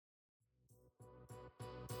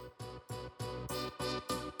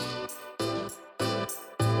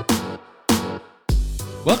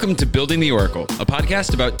Welcome to Building the Oracle, a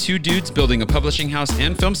podcast about two dudes building a publishing house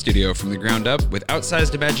and film studio from the ground up with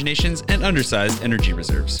outsized imaginations and undersized energy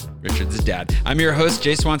reserves. Richard's dad. I'm your host,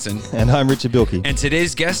 Jay Swanson. And I'm Richard Bilkey. And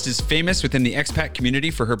today's guest is famous within the expat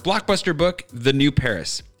community for her blockbuster book, The New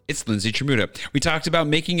Paris. It's Lindsay Tramuta. We talked about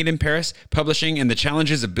making it in Paris, publishing, and the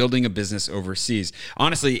challenges of building a business overseas.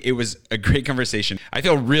 Honestly, it was a great conversation. I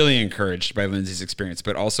feel really encouraged by Lindsay's experience,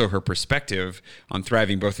 but also her perspective on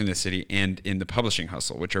thriving both in the city and in the publishing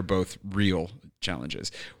hustle, which are both real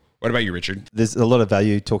challenges. What about you, Richard? There's a lot of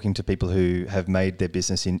value talking to people who have made their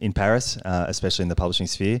business in Paris, especially in the publishing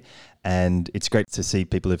sphere. And it's great to see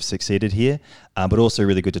people who've succeeded here, but also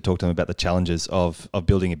really good to talk to them about the challenges of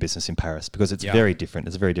building a business in Paris, because it's very different.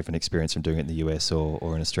 It's a very different experience from doing it in the US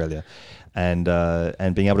or in Australia. And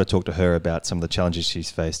being able to talk to her about some of the challenges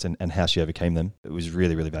she's faced and how she overcame them, it was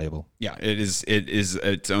really, really valuable. Yeah, it is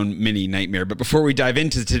its own mini nightmare. But before we dive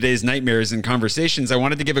into today's nightmares and conversations, I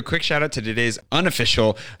wanted to give a quick shout out to today's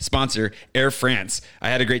unofficial sponsor, Air France. I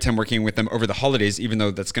had a great time working with them over the holidays, even though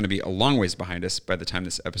that's going to be a long ways behind us by the time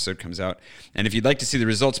this episode comes out. And if you'd like to see the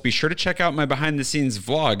results, be sure to check out my behind the scenes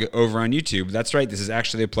vlog over on YouTube. That's right, this is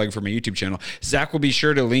actually a plug for my YouTube channel. Zach will be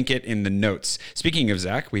sure to link it in the notes. Speaking of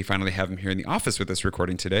Zach, we finally have him here in the office with us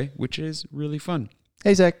recording today, which is really fun.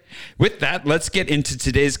 Hey, Zach. With that, let's get into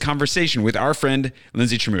today's conversation with our friend,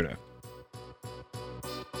 Lindsay Tramuta.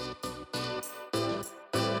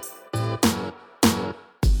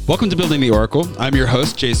 Welcome to Building the Oracle. I'm your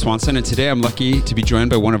host, Jay Swanson, and today I'm lucky to be joined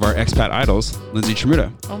by one of our expat idols, Lindsay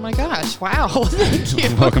Tramuta. Oh my gosh, wow, thank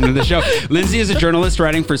you. Welcome to the show. Lindsay is a journalist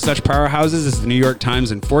writing for such powerhouses as the New York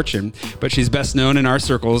Times and Fortune, but she's best known in our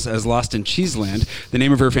circles as Lost in Cheeseland, the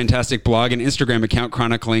name of her fantastic blog and Instagram account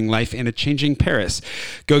chronicling life in a changing Paris.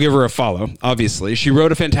 Go give her a follow, obviously. She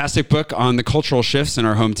wrote a fantastic book on the cultural shifts in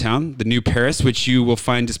our hometown, The New Paris, which you will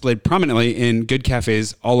find displayed prominently in good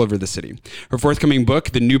cafes all over the city. Her forthcoming book,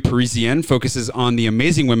 The New Parisienne, focuses on the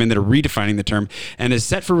amazing women that are redefining the term and is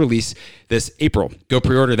set for release this April. Go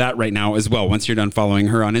pre-order that right now as well once you're done following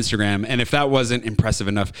her on Instagram. And if that wasn't impressive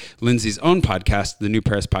enough, Lindsay's own podcast, the New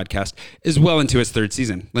Paris Podcast, is well into its third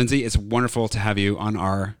season. Lindsay, it's wonderful to have you on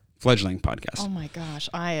our fledgling podcast. Oh my gosh,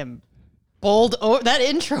 I am bold. Oh, that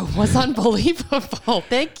intro was unbelievable.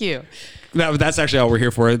 Thank you. That's actually all we're here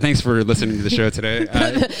for. Thanks for listening to the show today.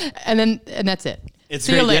 And that's it.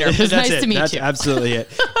 See you later. Yeah, It was nice to meet That's you. absolutely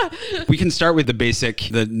it. We can start with the basic,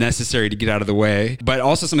 the necessary to get out of the way, but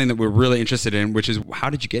also something that we're really interested in, which is how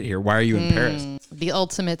did you get here? Why are you in Paris? The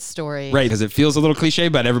ultimate story. Right, because it feels a little cliche,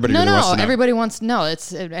 but everybody really wants to know. Everybody wants to know.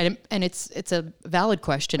 It's a valid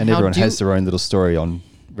question. And everyone has their own little story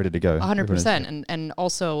ready to go. 100%. And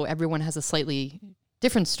also everyone has a slightly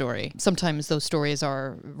different story. Sometimes those stories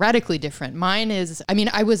are radically different. Mine is,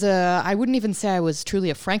 I wouldn't even say I was truly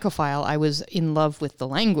a Francophile. I was in love with the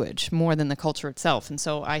language more than the culture itself. And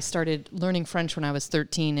so I started learning French when I was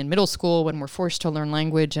 13 in middle school, when we're forced to learn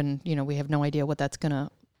language and, we have no idea what that's going to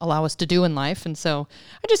allow us to do in life. And so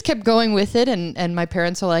I just kept going with it. And my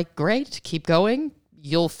parents are like, great, keep going.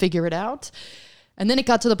 You'll figure it out. And then it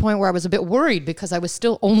got to the point where I was a bit worried because I was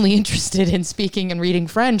still only interested in speaking and reading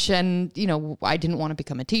French. And, I didn't want to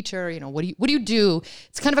become a teacher. What do you do?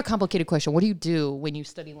 It's kind of a complicated question. What do you do when you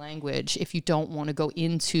study language if you don't want to go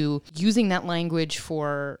into using that language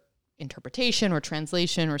for interpretation or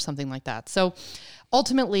translation or something like that? So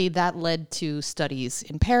ultimately that led to studies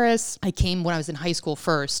in Paris. I came when I was in high school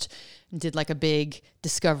first and did like a big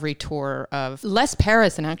discovery tour of less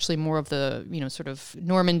Paris and actually more of the, sort of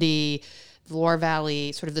Normandy, Loire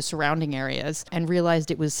Valley, sort of the surrounding areas, and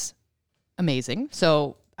realized it was amazing.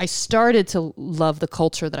 So I started to love the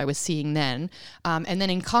culture that I was seeing then. And then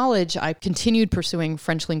in college, I continued pursuing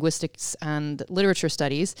French linguistics and literature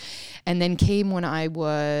studies, and then came when I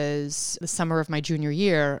was the summer of my junior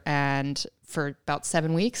year, and for about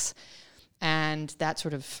 7 weeks, and that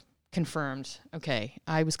sort of confirmed, okay,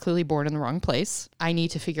 I was clearly born in the wrong place. I need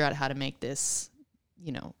to figure out how to make this,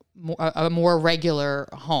 a more regular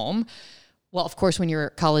home. Well, of course, when you're a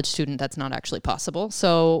college student, that's not actually possible.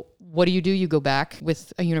 So what do? You go back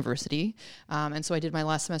with a university. And so I did my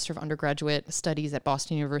last semester of undergraduate studies at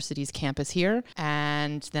Boston University's campus here.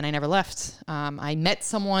 And then I never left. I met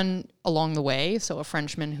someone along the way, so a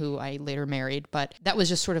Frenchman who I later married. But that was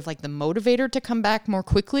just sort of like the motivator to come back more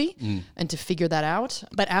quickly and to figure that out.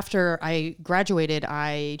 But after I graduated,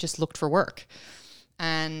 I just looked for work.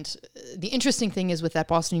 And the interesting thing is with that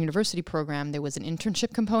Boston University program, there was an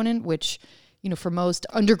internship component, which, for most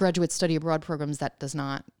undergraduate study abroad programs, that does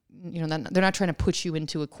not, they're not trying to push you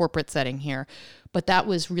into a corporate setting here. But that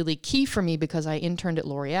was really key for me because I interned at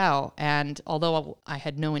L'Oreal. And although I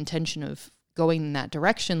had no intention of going in that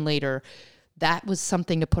direction later, that was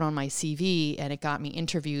something to put on my CV, and it got me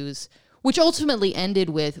interviews, which ultimately ended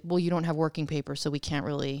with, well, you don't have working papers, so we can't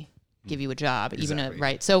really give you a job,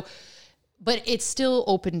 right? So, but it still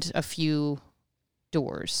opened a few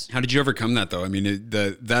doors. How did you overcome that, though? I mean,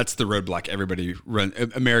 that's the roadblock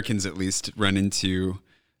Americans at least run into,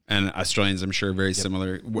 and Australians, I'm sure, very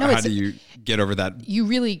similar. How do you get over that? You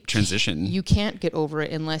really transition. You can't get over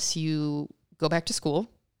it unless you go back to school,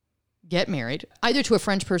 get married, either to a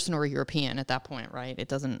French person or a European at that point, right? It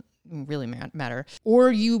doesn't really matter.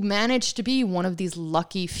 Or you manage to be one of these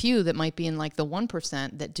lucky few that might be in like the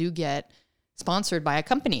 1% that do get sponsored by a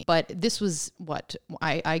company. But this was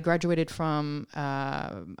I graduated from,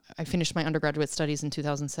 I finished my undergraduate studies in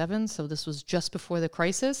 2007. So this was just before the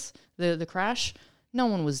crisis, the crash. No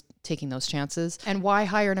one was taking those chances. And why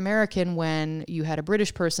hire an American when you had a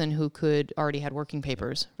British person who already had working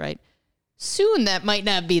papers, right? Soon that might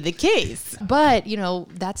not be the case. But,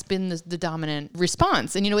 that's been the dominant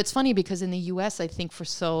response. And, it's funny because in the US, I think for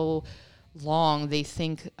so long, they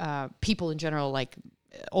think people in general, like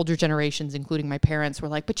older generations, including my parents, were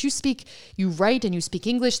like, but you write and you speak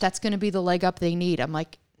English, that's going to be the leg up they need. I'm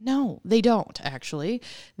like, no, they don't, actually.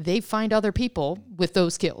 They find other people with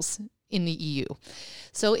those skills in the EU.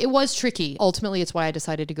 So it was tricky. Ultimately, it's why I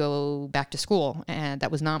decided to go back to school. And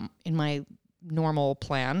that was not in my normal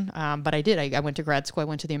plan, but I did. I went to grad school. I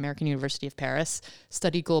went to the American University of Paris,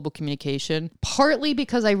 studied global communication, partly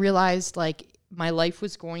because I realized like my life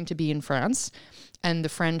was going to be in France, and the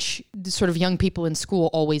French sort of young people in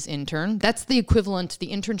school always intern. That's the equivalent.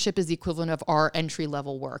 The internship is the equivalent of our entry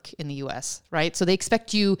level work in the US, right? So they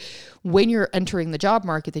expect you, when you're entering the job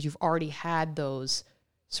market, that you've already had those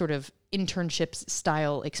sort of internships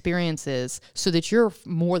style experiences so that you're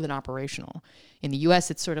more than operational. In the US,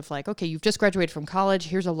 it's sort of like, okay, you've just graduated from college.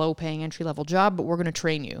 Here's a low paying entry level job, but we're going to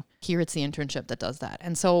train you. Here it's the internship that does that.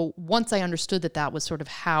 And so once I understood that was sort of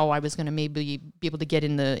how I was going to maybe be able to get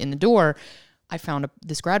in the door, I found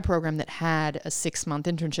this grad program that had a 6-month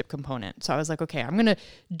internship component. So I was like, okay, I'm going to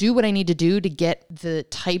do what I need to do to get the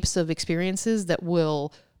types of experiences that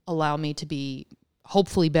will allow me to be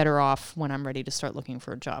hopefully better off when I'm ready to start looking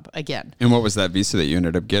for a job again. And what was that visa that you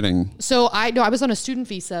ended up getting? So I was on a student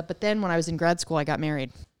visa, but then when I was in grad school, I got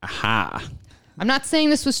married. Aha. I'm not saying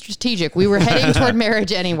this was strategic. We were heading toward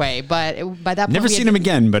marriage anyway, but by that point... Never seen him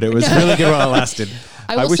again, but it was really good while it lasted.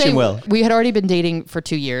 I wish him well. We had already been dating for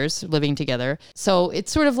 2 years, living together. So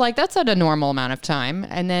it's sort of like, that's not a normal amount of time.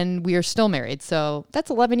 And then we are still married. So that's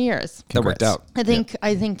 11 years. That worked out. I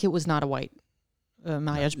think it was not a white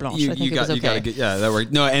mariage blanche. I think it was okay. That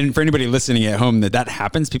worked. No, and for anybody listening at home, that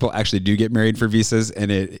happens. People actually do get married for visas,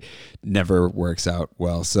 and it never works out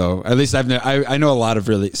well. So at least I know a lot of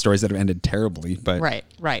really stories that have ended terribly. But right.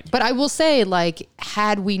 But I will say, like,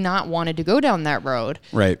 had we not wanted to go down that road,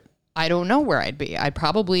 right, I don't know where I'd be. I'd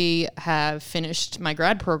probably have finished my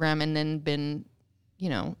grad program and then been,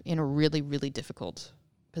 in a really, really difficult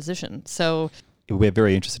position. So we're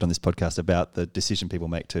very interested on this podcast about the decision people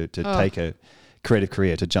make to take a creative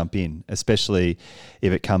career, to jump in, especially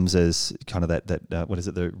if it comes as kind of that what is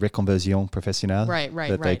it, the reconversion professionnelle,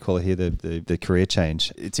 right, they call it here, the career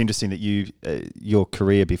change. It's interesting that your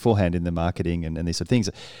career beforehand in the marketing and these sort of things,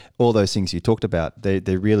 all those things you talked about, they're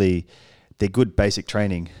good basic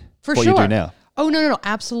training for what you do now. Oh no,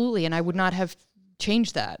 absolutely, and I would not have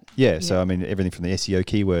changed that. Yeah, so I mean, everything from the SEO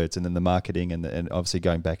keywords and then the marketing and obviously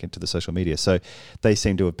going back into the social media. So they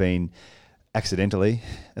seem to have been accidentally,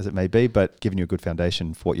 as it may be, but giving you a good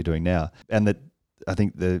foundation for what you're doing now. And that, I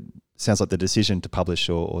think, sounds like the decision to publish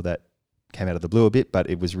or that came out of the blue a bit, but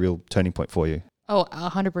it was a real turning point for you. Oh,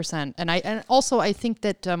 100%. And also I think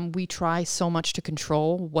that we try so much to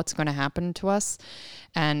control what's going to happen to us.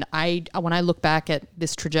 And when I look back at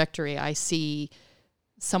this trajectory, I see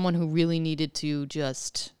someone who really needed to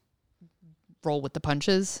just roll with the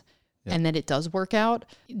punches. Yeah. And then it does work out.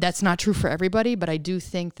 That's not true for everybody, but I do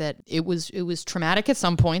think that it was traumatic at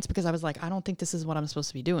some points because I was like, I don't think this is what I'm supposed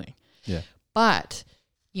to be doing. Yeah. But,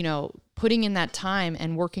 putting in that time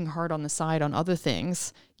and working hard on the side on other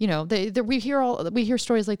things, we hear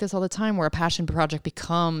stories like this all the time where a passion project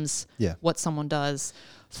becomes what someone does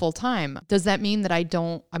full time. Does that mean that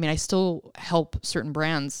I still help certain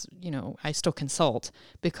brands, I still consult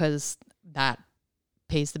because that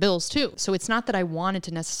pays the bills too. So it's not that I wanted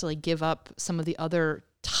to necessarily give up some of the other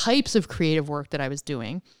types of creative work that I was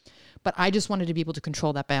doing, but I just wanted to be able to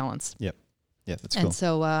control that balance. Yep. Yeah, that's cool. And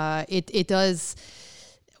so it does,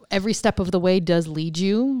 every step of the way does lead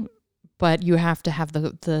you, but you have to have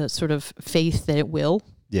the sort of faith that it will.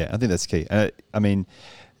 Yeah, I think that's key. I mean,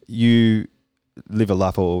 live a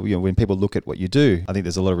life, or when people look at what you do, I think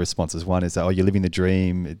there's a lot of responses. One is that, oh, you're living the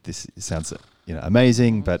dream. This sounds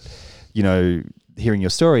amazing, but hearing your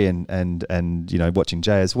story and watching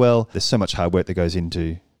Jay as well, there's so much hard work that goes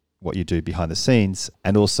into what you do behind the scenes.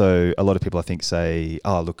 And also a lot of people, I think, say,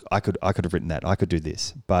 oh, look, I could have written that. I could do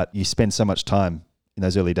this. But you spend so much time in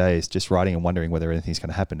those early days just writing and wondering whether anything's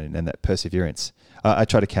going to happen, and that perseverance. I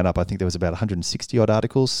tried to count up, I think there was about 160 odd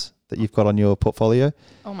articles that you've got on your portfolio.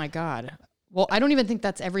 Oh my God. Well, I don't even think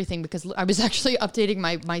that's everything, because I was actually updating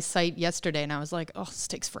my site yesterday and I was like, oh, this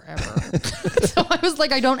takes forever. So I was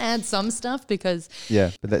like, I don't add some stuff because...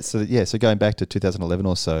 Yeah, but that's, so going back to 2011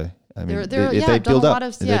 or so, I mean, they build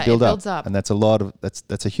up. They build up. And that's a lot of,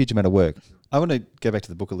 that's a huge amount of work. I want to go back to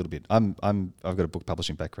the book a little bit. I've got a book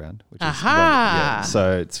publishing background, which is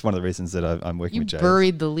so it's one of the reasons that I'm working with Jay. You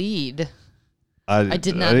buried the lead. I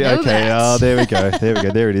did not know that. Oh, there we go.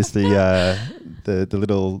 There it is. The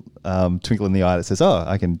little twinkle in the eye that says, "Oh,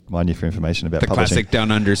 I can mine you for information about publishing." Classic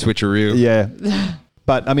Down Under switcheroo. Yeah.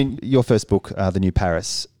 But I mean, your first book, The New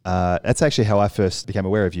Paris, that's actually how I first became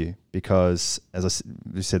aware of you, because as I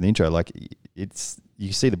said in the intro, like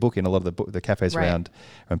you see the book in a lot of the cafes around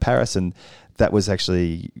Paris, and that was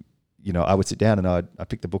actually, I would sit down and I'd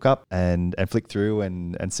pick the book up and flick through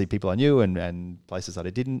and see people I knew and places that I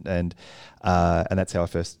didn't, and that's how I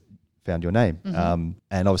first found your name. Mm-hmm.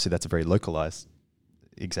 And obviously that's a very localized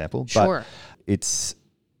example, but it's,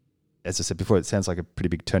 as I said before, it sounds like a pretty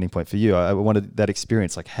big turning point for you. I wanted that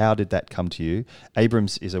experience. Like, how did that come to you?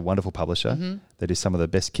 Abrams is a wonderful publisher that is some of the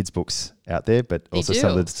best kids books out there, but also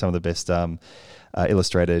some of the best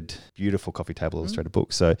illustrated, beautiful coffee table illustrated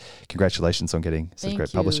books. So congratulations on getting such a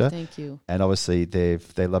great publisher. Thank you. And obviously they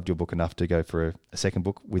loved your book enough to go for a second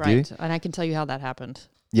book with you. And I can tell you how that happened.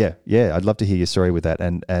 Yeah. I'd love to hear your story with that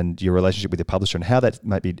and your relationship with your publisher, and how that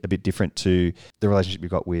might be a bit different to the relationship you've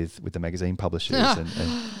got with the magazine publishers.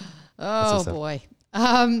 Oh boy.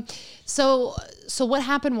 So what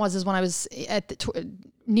happened was when I was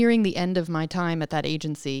nearing the end of my time at that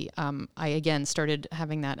agency, I again started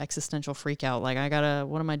having that existential freak out. Like,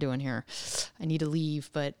 what am I doing here? I need to leave.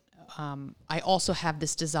 But I also have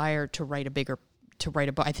this desire to write a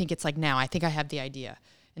book. I think it's like now, I think I have the idea.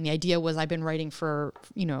 And the idea was, I've been writing for,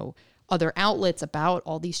 other outlets about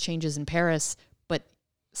all these changes in Paris, but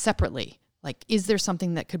separately. Like, is there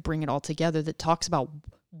something that could bring it all together that talks about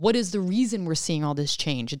what is the reason we're seeing all this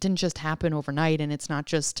change? It didn't just happen overnight, and it's not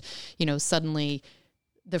just, suddenly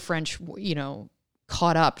the French,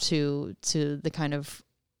 caught up to the kind of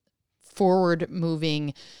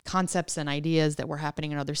forward-moving concepts and ideas that were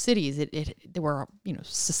happening in other cities. There were,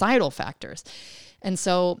 societal factors. And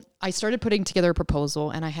so I started putting together a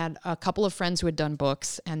proposal, and I had a couple of friends who had done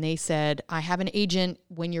books, and they said, I have an agent.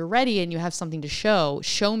 When you're ready and you have something to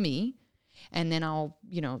show me, and then I'll,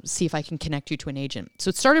 see if I can connect you to an agent. So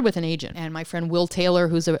it started with an agent. And my friend Will Taylor,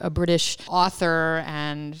 who's a British author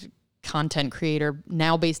and content creator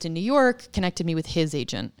now based in New York, connected me with his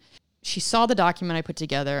agent. She saw the document I put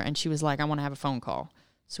together, and she was like, I want to have a phone call.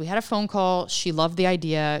 So we had a phone call. She loved the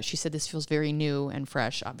idea. She said, this feels very new and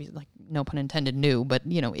fresh. Obviously, like, no pun intended, new, but,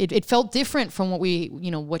 it felt different from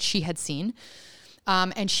what she had seen.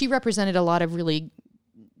 And she represented a lot of really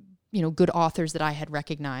good authors that I had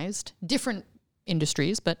recognized, different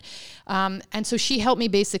industries, but, and so she helped me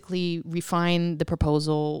basically refine the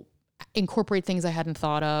proposal, incorporate things I hadn't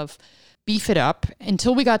thought of, beef it up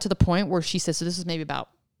until we got to the point where she said, so this is maybe about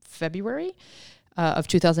February of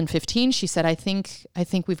 2015. She said, I think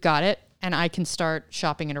we've got it, and I can start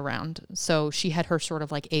shopping it around. So she had her sort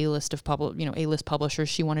of like A-list of A-list publishers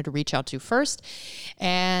she wanted to reach out to first.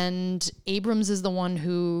 And Abrams is the one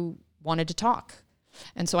who wanted to talk.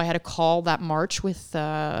 And so I had a call that March with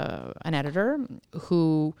an editor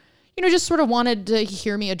who, just sort of wanted to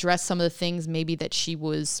hear me address some of the things maybe that she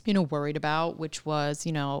was, worried about, which was,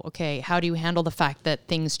 okay, how do you handle the fact that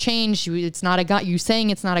things change? It's not you saying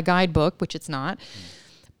it's not a guidebook, which it's not,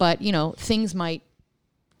 but, things might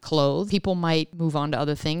close. People might move on to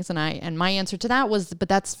other things. And my answer to that was, but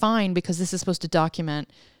that's fine, because this is supposed to document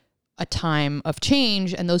a time of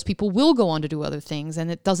change, and those people will go on to do other things, and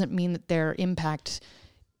it doesn't mean that their impact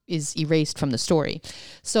is erased from the story.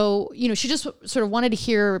 So, she just sort of wanted to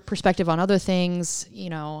hear perspective on other things,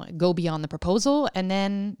 go beyond the proposal. And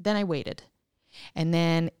then I waited. And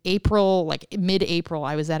then mid-April,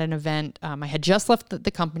 I was at an event. I had just left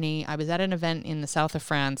the company. I was at an event in the south of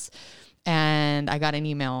France, and I got an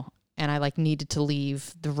email, and I needed to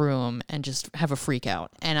leave the room and just have a freak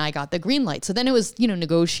out. And I got the green light. So then it was,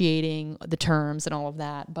 negotiating the terms and all of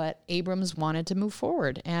that. But Abrams wanted to move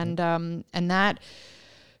forward. And that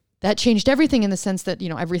that changed everything in the sense that,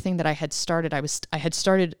 everything that I had started, I had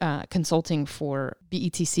started consulting for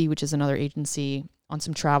BETC, which is another agency, on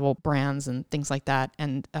some travel brands and things like that.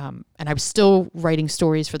 And I was still writing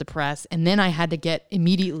stories for the press. And then I had to get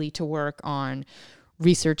immediately to work on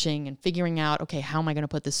researching and figuring out, okay, how am I going to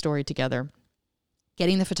put this story together?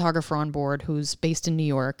 Getting the photographer on board who's based in New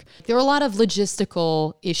York. There were a lot of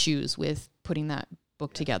logistical issues with putting that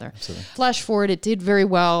book together. Absolutely. Flash forward, it did very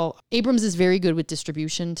well. Abrams is very good with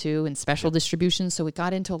distribution too, and special distribution. So it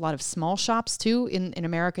got into a lot of small shops too in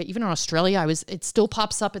America. Even in Australia, it still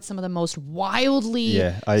pops up at some of the most wildly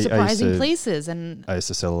surprising places. And I used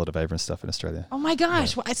to sell a lot of Abrams stuff in Australia. Oh my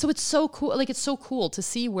gosh. Yeah. So it's so cool. Like, it's so cool to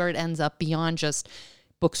see where it ends up beyond just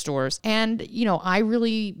bookstores. And, I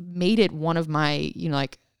really made it one of my,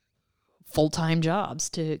 full-time jobs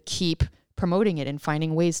to keep promoting it and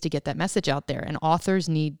finding ways to get that message out there. And authors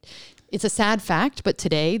it's a sad fact, but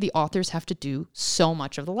today the authors have to do so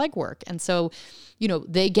much of the legwork. And so,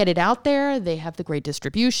 they get it out there, they have the great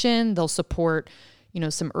distribution, they'll support,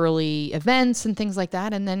 some early events and things like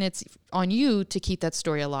that. And then it's on you to keep that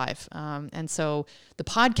story alive. And so the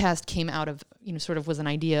podcast came out of, sort of was an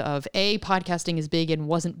idea of A, podcasting is big and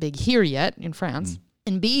wasn't big here yet in France.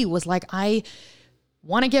 And B was like, I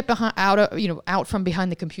want to get out from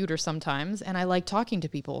behind the computer sometimes, and I like talking to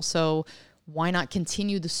people. So why not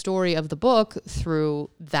continue the story of the book through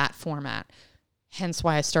that format? Hence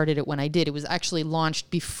why I started it when I did. It was actually launched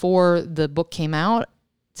before the book came out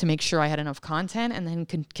to make sure I had enough content, and then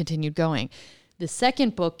continued going. The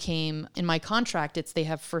second book came in my contract. They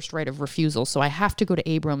have first right of refusal. So I have to go to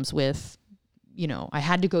Abrams with, I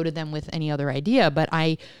had to go to them with any other idea, but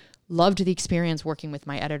I loved the experience working with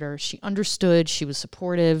my editor. She understood. She was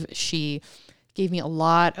supportive. She gave me a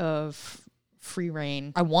lot of free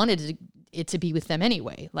rein. I wanted it to be with them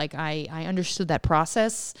anyway. Like, I understood that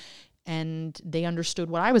process, and they understood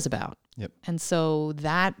what I was about. Yep. And so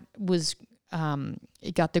that was,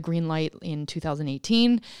 it got the green light in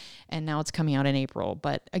 2018, and now it's coming out in April.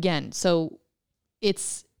 But again, so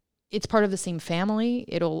it's part of the same family.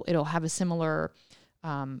 It'll have a similar,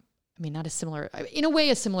 not a similar, in a way,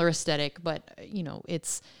 a similar aesthetic, but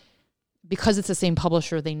it's because it's the same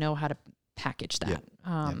publisher, they know how to package that.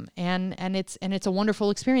 And it's a wonderful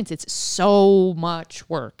experience. It's so much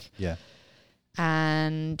work. Yeah.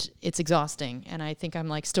 And it's exhausting. And I think I'm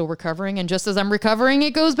still recovering. And just as I'm recovering,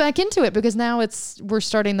 it goes back into it, because now we're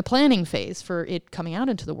starting the planning phase for it coming out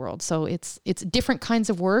into the world. So it's different kinds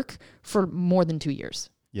of work for more than 2 years.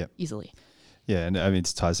 Yeah. Easily. Yeah, and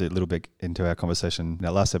it ties a little bit into our conversation in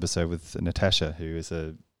our last episode with Natasha, who is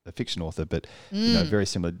a fiction author, but very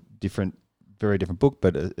similar, very different book,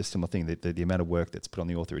 but a similar thing. The amount of work that's put on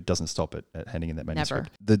the author, it doesn't stop at handing in that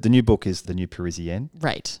manuscript. Never. The new book is The New Parisienne,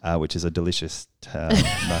 right? Which is a delicious,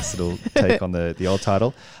 nice little take on the old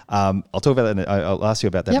title. I'll talk about that. I'll ask you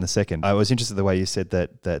about that in a second. I was interested in the way you said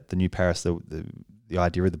that the New Paris, the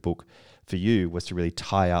idea of the book for you was to really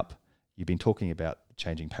tie up. You've been talking about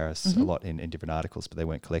changing Paris a lot in different articles, but they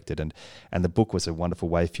weren't collected. And the book was a wonderful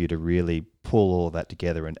way for you to really pull all of that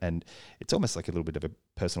together. And it's almost like a little bit of a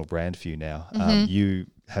personal brand for you now. You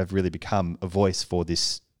have really become a voice for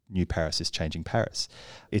this new Paris, this changing Paris.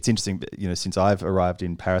 It's interesting, since I've arrived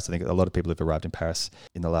in Paris, I think a lot of people who've arrived in Paris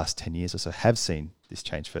in the last 10 years or so have seen this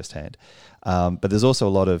change firsthand. But there's also a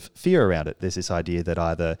lot of fear around it. There's this idea that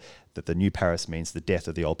either that the new Paris means the death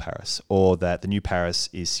of the old Paris, or that the new Paris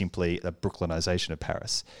is simply a Brooklynization of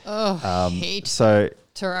Paris. Hate. So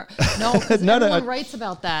no, everyone writes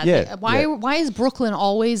about that. Yeah, why is Brooklyn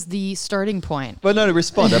always the starting point? But no, to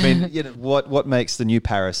respond. I mean, what makes the new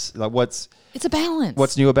Paris, it's a balance.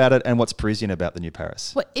 What's new about it, and what's Parisian about the new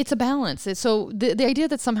Paris? Well, it's a balance. So the idea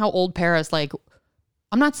that somehow old Paris,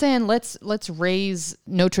 I'm not saying let's raise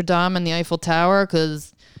Notre Dame and the Eiffel Tower,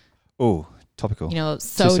 because topical.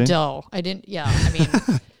 So dull.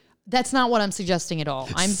 That's not what I'm suggesting at all.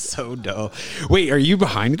 I'm so dull. Wait, are you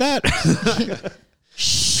behind that?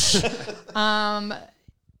 Shh.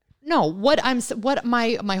 No, what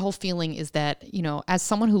my whole feeling is that, as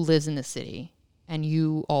someone who lives in the city, and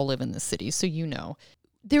you all live in the city, so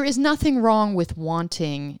there is nothing wrong with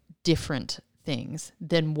wanting different things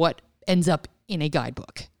than what ends up in a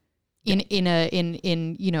guidebook, in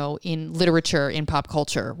literature, in pop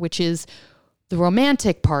culture, which is the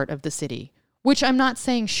romantic part of the city, which I'm not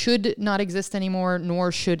saying should not exist anymore,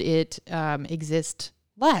 nor should it exist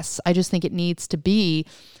less. I just think it needs to be,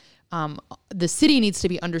 the city needs to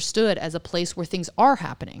be understood as a place where things are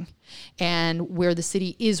happening, and where the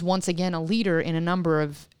city is once again a leader in a number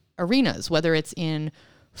of arenas, whether it's in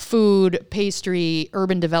food, pastry,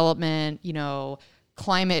 urban development,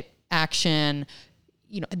 climate action,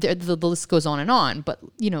 the list goes on and on. But,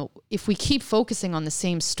 if we keep focusing on the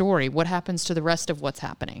same story, what happens to the rest of what's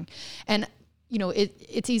happening? And,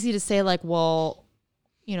 it's easy to say like, well,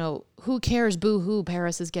 who cares? Boo-hoo,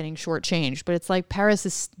 Paris is getting shortchanged. But it's like Paris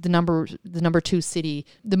is the number 2 city,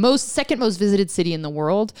 the second most visited city in the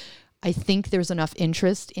world. I think there's enough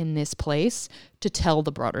interest in this place to tell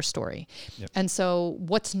the broader story. Yep. And so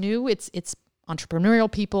what's new? It's entrepreneurial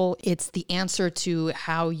people. It's the answer to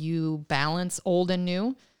how you balance old and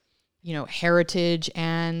new, heritage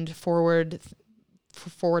and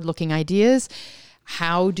forward-looking ideas.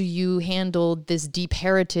 How do you handle this deep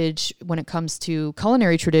heritage when it comes to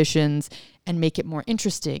culinary traditions and make it more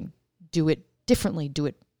interesting? Do it differently, do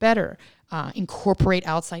it better, incorporate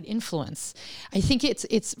outside influence. I think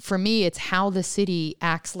it's for me, it's how the city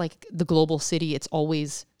acts like the global city it's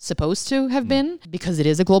always supposed to have been, because it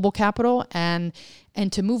is a global capital, and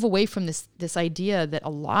to move away from this idea that a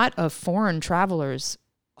lot of foreign travelers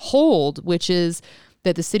hold, which is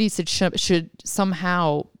that the city should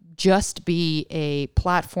somehow just be a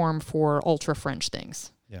platform for ultra French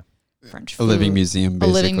things. Yeah. French food, a living museum,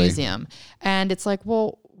 basically. A living museum. And it's like,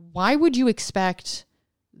 well, why would you expect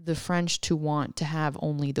the French to want to have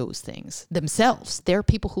only those things themselves? They're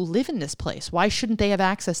people who live in this place. Why shouldn't they have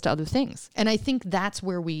access to other things? And I think that's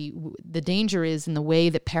where the danger is in the way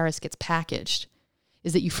that Paris gets packaged,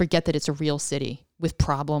 is that you forget that it's a real city with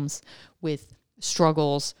problems, with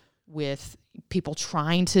struggles, with people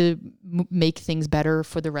trying to make things better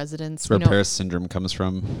for the residents. That's where Paris syndrome comes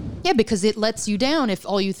from. Yeah, because it lets you down if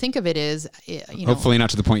all you think of it is, Hopefully not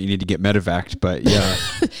to the point you need to get medevaced, but yeah.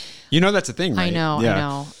 That's a thing, right? I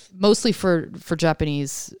know. Mostly for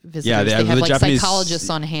Japanese visitors. Yeah, they have the like Japanese, psychologists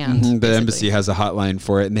on hand. The embassy has a hotline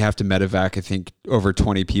for it, and they have to medevac, I think, over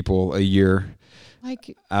 20 people a year.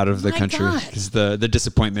 Out of the country, because the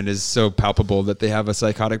disappointment is so palpable that they have a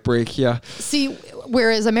psychotic break. Yeah. See,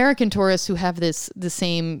 whereas American tourists who have the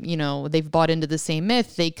same, they've bought into the same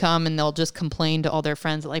myth, they come and they'll just complain to all their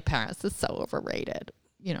friends like Paris is so overrated.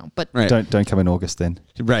 But right. Don't come in August then.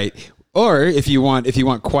 Right. Or if you want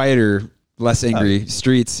quieter, less angry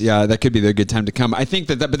streets, that could be the good time to come. I think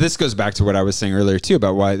but this goes back to what I was saying earlier too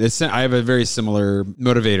about why I have a very similar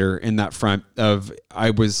motivator in that front of, I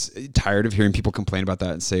was tired of hearing people complain about that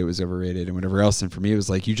and say it was overrated and whatever else. And for me, it was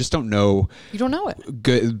like, you just don't know. You don't know it.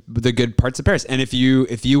 The good parts of Paris. And if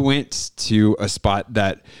you went to a spot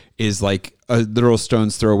that is like a literal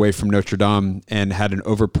stone's throw away from Notre Dame and had an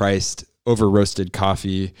overpriced, over-roasted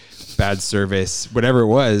coffee, bad service, whatever it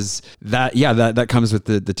was, that comes with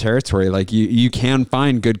the territory. Like you can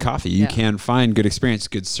find good coffee, you can find good experience,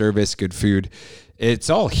 good service, good food.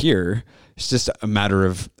 It's all here. It's just a matter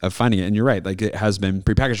of finding it. And you're right, like it has been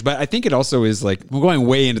prepackaged. But I think it also is like, we're going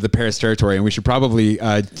way into the Paris territory, and we should probably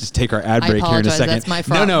just take our ad break here in a second. That's my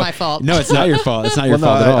fault. My fault. No, it's not your fault. It's not your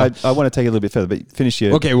fault at all. I want to take it a little bit further, but finish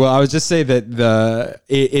your... Okay, well, I was just say that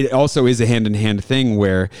it also is a hand-in-hand thing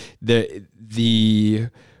where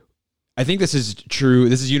I think this is true.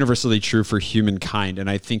 This is universally true for humankind. And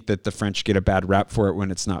I think that the French get a bad rap for it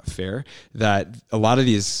when it's not fair, that a lot of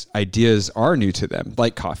these ideas are new to them,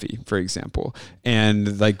 like coffee, for example,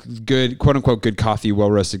 and like good, quote unquote, good coffee,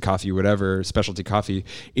 well-roasted coffee, whatever, specialty coffee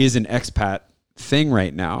is an expat thing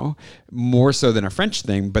right now, more so than a French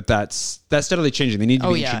thing, but that's steadily changing. They need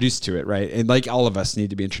to be introduced to it, right? And like all of us need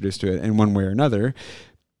to be introduced to it in one way or another.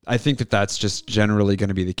 I think that that's just generally going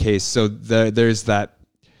to be the case. So there's that.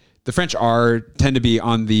 The French tend to be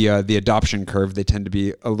on the adoption curve. They tend to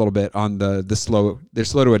be a little bit on the slow. They're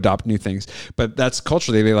slow to adopt new things, but that's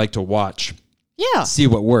culturally they like to watch, see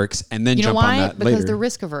what works, and then jump on that later. Because they're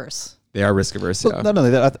risk averse. They are risk averse. Well, not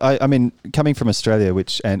only that, I mean, coming from Australia,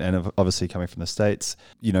 and obviously coming from the States,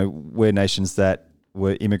 we're nations that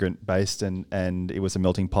were immigrant based, and it was a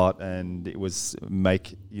melting pot, and it was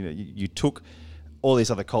you took all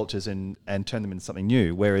these other cultures and turn them into something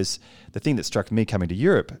new. Whereas the thing that struck me coming to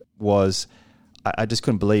Europe was I just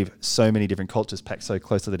couldn't believe so many different cultures packed so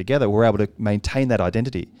closely together were able to maintain that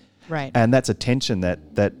identity. Right. And that's a tension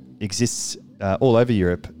that exists all over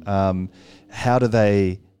Europe. How do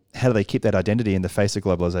they keep that identity in the face of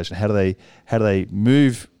globalization? How do they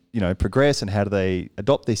move, progress, and how do they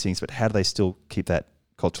adopt these things, but how do they still keep that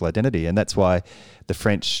cultural identity? And that's why the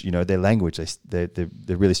French, their language, they're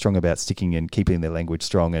really strong about sticking and keeping their language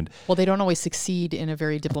strong. And they don't always succeed in a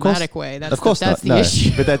very diplomatic way. That's the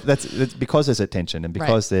issue. But that's because there's a tension, and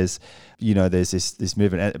because there's this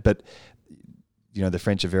movement. But the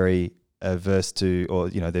French are very averse to, or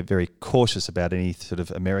they're very cautious about any sort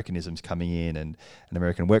of Americanisms coming in and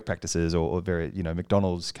American work practices, or very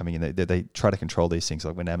McDonald's coming in. They try to control these things.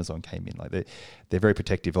 Like when Amazon came in, like they're very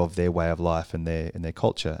protective of their way of life and their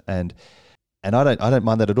culture. And And I don't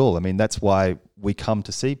mind that at all. I mean, that's why we come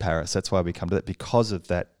to see Paris. That's why we come to that, because of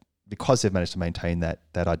that, because they've managed to maintain that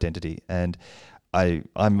identity. And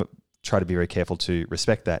I'm try to be very careful to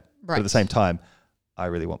respect that. But at the same time, I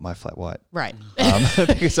really want my flat white. Right.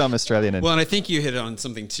 Because I'm Australian. And I think you hit on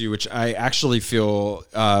something too, which I actually feel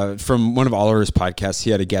from one of Oliver's podcasts, he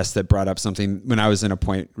had a guest that brought up something when I was in a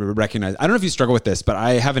point recognized. I don't know if you struggle with this, but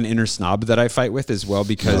I have an inner snob that I fight with as well,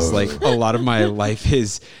 because like a lot of my life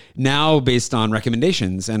is now based on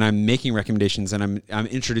recommendations, and I'm making recommendations, and I'm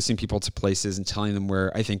introducing people to places and telling them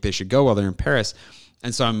where I think they should go while they're in Paris.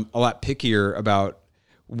 And so I'm a lot pickier about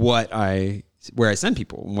where I send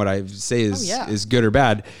people and what I say is good or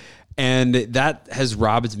bad. And that has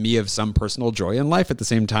robbed me of some personal joy in life at the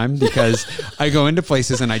same time, because I go into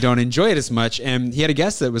places and I don't enjoy it as much. And he had a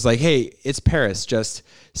guest that was like, hey, it's Paris. Just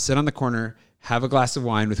sit on the corner, have a glass of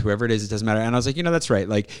wine with whoever it is. It doesn't matter. And I was like, that's right.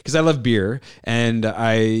 Like, cause I love beer, and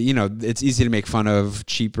it's easy to make fun of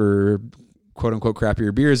cheaper, quote unquote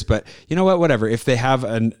crappier beers, but you know what, whatever. If they have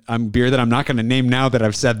a beer that I'm not going to name now that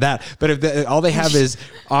I've said that, but if all they have is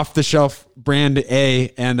off the shelf brand A,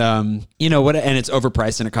 and and it's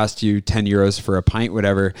overpriced and it costs you 10 euros for a pint,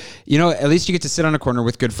 whatever, at least you get to sit on a corner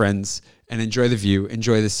with good friends and enjoy the view,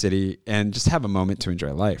 enjoy the city, and just have a moment to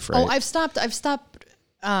enjoy life. Right. Oh, I've stopped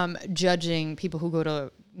judging people who go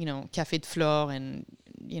to, Café de Flore and,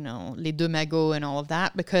 Les Deux Magots and all of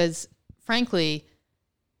that, because frankly,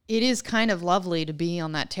 it is kind of lovely to be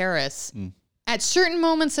on that terrace at certain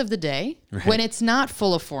moments of the day, right, when it's not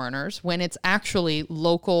full of foreigners, when it's actually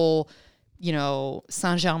local,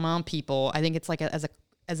 Saint-Germain people. I think it's like as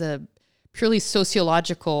a purely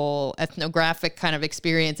sociological, ethnographic kind of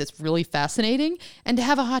experience. It's really fascinating. And to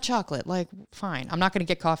have a hot chocolate, like, fine. I'm not going to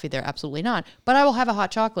get coffee there. Absolutely not. But I will have a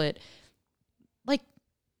hot chocolate. Like,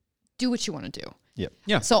 do what you want to do. Yep.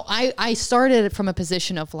 Yeah. So I started from a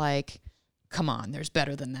position of like, come on, there's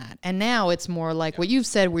better than that. And now it's more like what you've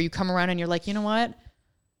said, where you come around and you're like, you know what?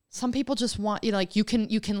 Some people just want, you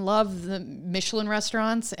can love the Michelin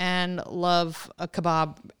restaurants and love a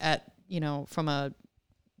kebab from a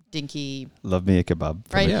dinky. Love me a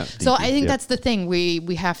kebab. Right. Yeah. So I think that's the thing.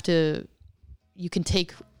 We have to, you can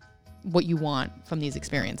take what you want from these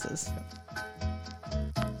experiences.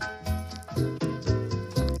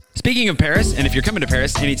 Speaking of Paris, and if you're coming to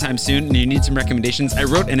Paris anytime soon and you need some recommendations, I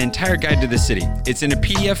wrote an entire guide to the city. It's in a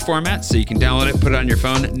PDF format, so you can download it, put it on your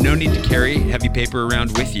phone. No need to carry heavy paper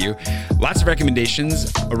around with you. Lots of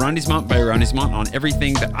recommendations, arrondissement by arrondissement, on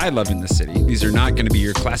everything that I love in the city. These are not going to be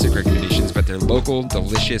your classic recommendations, but they're local,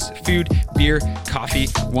 delicious food, beer, coffee,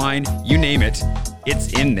 wine, you name it.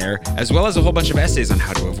 It's in there, as well as a whole bunch of essays on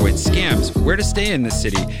how to avoid scams, where to stay in the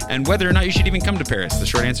city, and whether or not you should even come to Paris. The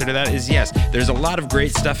short answer to that is yes. There's a lot of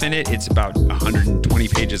great stuff in it. It's about 120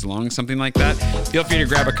 pages long, something like that. Feel free to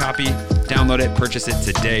grab a copy, download it, purchase it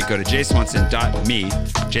today. Go to jswanson.me,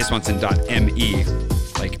 jswanson.me,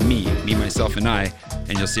 like me, myself, and I,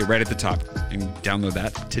 and you'll see it right at the top. And download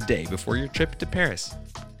that today before your trip to Paris.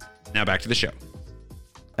 Now back to the show.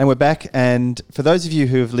 And we're back. And for those of you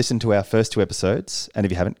who have listened to our first two episodes, and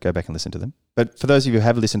if you haven't, go back and listen to them. But for those of you who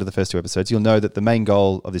have listened to the first two episodes, you'll know that the main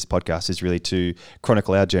goal of this podcast is really to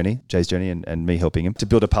chronicle our journey, Jay's journey, and me helping him, to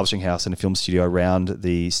build a publishing house and a film studio around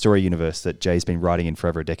the story universe that Jay's been writing in for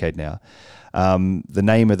over a decade now. The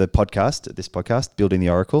name of this podcast, Building the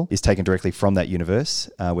Oracle, is taken directly from that universe,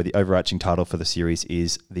 where the overarching title for the series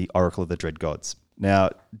is The Oracle of the Dread Gods.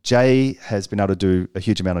 Now, Jay has been able to do a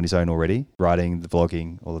huge amount on his own already, writing, the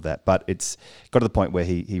vlogging, all of that. But it's got to the point where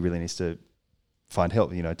he really needs to find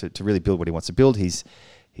help, to really build what he wants to build.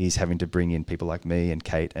 He's having to bring in people like me and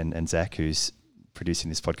Kate and Zach, who's producing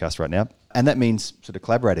this podcast right now. And that means sort of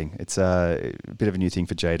collaborating. It's a bit of a new thing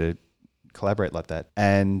for Jay to collaborate like that.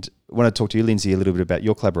 And I want to talk to you, Lindsay, a little bit about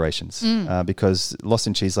your collaborations, because Lost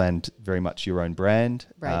in Cheeseland, very much your own brand.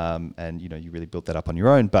 Right. And, you really built that up on your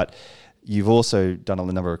own. But you've also done a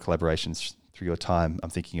number of collaborations through your time.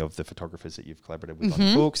 I'm thinking of the photographers that you've collaborated with on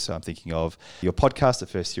the books. I'm thinking of your podcast, the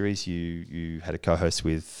first series. You had a co-host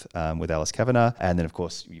with Alice Kavanagh, and then of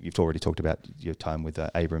course you've already talked about your time with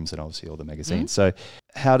Abrams and obviously all the magazines. So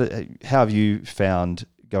how have you found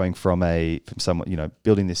going from someone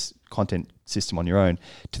building this content system on your own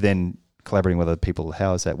to then collaborating with other people?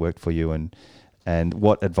 How has that worked for you? And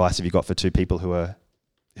what advice have you got for two people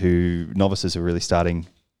who novices are really starting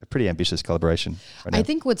a pretty ambitious collaboration right now? I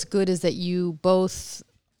think what's good is that you both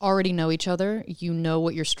already know each other. You know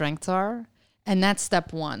what your strengths are. And that's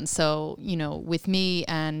step one. So, with me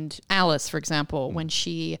and Alice, for example, when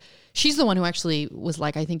she's the one who actually was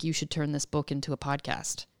like, I think you should turn this book into a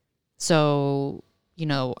podcast. So,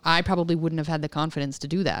 I probably wouldn't have had the confidence to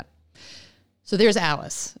do that. So there's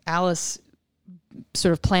Alice. Alice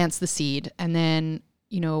sort of plants the seed. And then,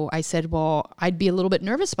 I said, well, I'd be a little bit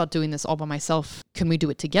nervous about doing this all by myself. Can we do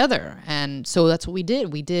it together? And so that's what we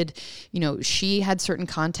did. We did, she had certain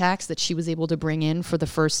contacts that she was able to bring in for the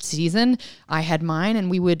first season. I had mine, and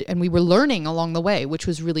we were learning along the way, which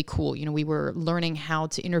was really cool. We were learning how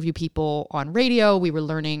to interview people on radio. We were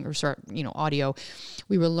learning, audio.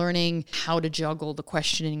 We were learning how to juggle the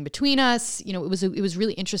questioning between us. It was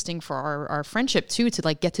really interesting for our friendship too, to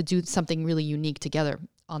like get to do something really unique together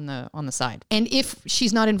on the side. And if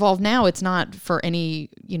she's not involved now, it's not for any,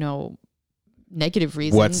 negative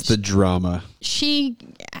reason. What's the drama? She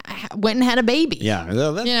went and had a baby. Yeah,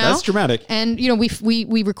 that's dramatic. And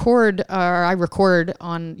we record, or I record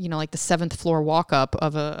on like the 7th floor walk up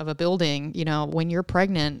of a building. When you're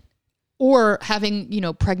pregnant or having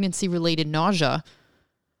pregnancy related nausea.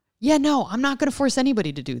 Yeah, no, I'm not going to force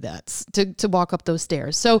anybody to do that, to walk up those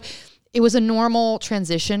stairs. So it was a normal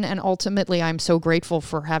transition, and ultimately I'm so grateful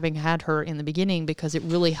for having had her in the beginning, because it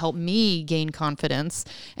really helped me gain confidence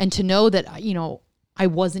and to know that, I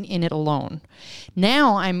wasn't in it alone.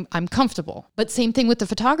 Now I'm comfortable. But same thing with the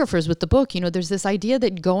photographers with the book. There's this idea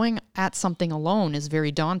that going at something alone is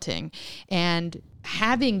very daunting, and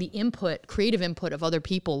having the creative input of other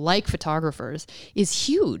people like photographers is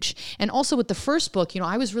huge. And also with the first book,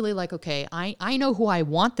 I was really like, okay, I know who I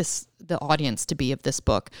want the audience to be of this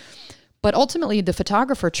book. But ultimately, the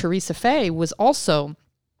photographer, Teresa Fay, was also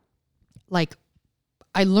like,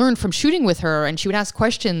 I learned from shooting with her, and she would ask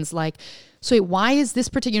questions like, so why is this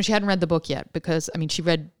particular, she hadn't read the book yet, because, she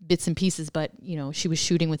read bits and pieces, but, she was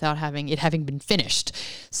shooting without having been finished.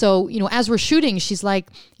 So, as we're shooting, she's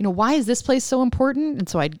like, why is this place so important? And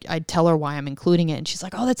so I'd tell her why I'm including it. And she's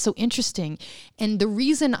like, oh, that's so interesting. And the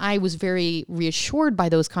reason I was very reassured by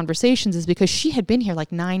those conversations is because she had been here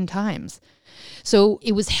like 9 times. So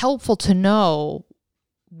it was helpful to know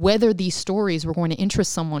whether these stories were going to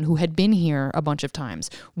interest someone who had been here a bunch of times.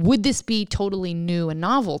 Would this be totally new and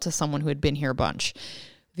novel to someone who had been here a bunch?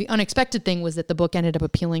 The unexpected thing was that the book ended up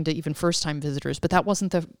appealing to even first-time visitors, but that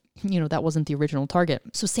wasn't the original target.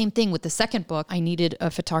 So same thing with the second book. I needed a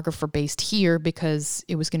photographer based here because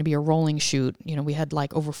it was going to be a rolling shoot. We had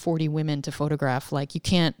like over 40 women to photograph. Like, you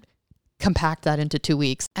can't compact that into 2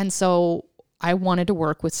 weeks. And so I wanted to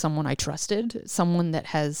work with someone I trusted, someone that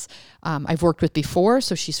I've worked with before.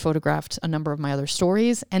 So she's photographed a number of my other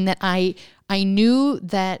stories, and that I knew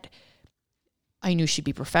she'd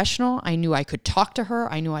be professional. I knew I could talk to her.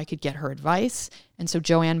 I knew I could get her advice. And so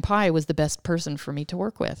Joanne Pye was the best person for me to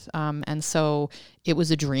work with. And so it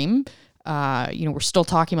was a dream. We're still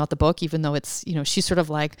talking about the book, even though it's, she's sort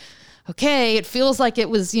of like, okay, it feels like it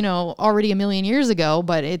was, already a million years ago,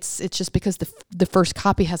 but it's just because the first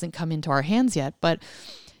copy hasn't come into our hands yet.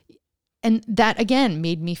 And that again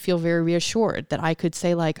made me feel very reassured that I could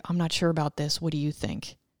say like, I'm not sure about this. What do you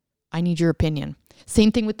think? I need your opinion.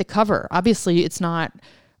 Same thing with the cover. Obviously it's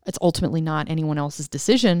ultimately not anyone else's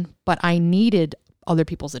decision, but I needed other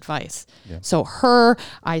people's advice. Yeah. So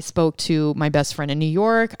I spoke to my best friend in New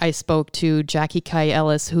York. I spoke to Jackie Kai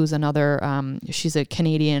Ellis, who's another, she's a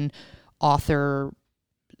Canadian author,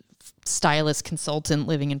 stylist, consultant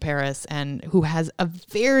living in Paris, and who has a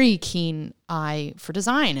very keen eye for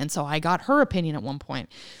design. And so I got her opinion at one point.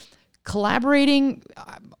 Collaborating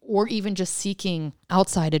or even just seeking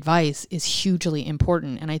outside advice is hugely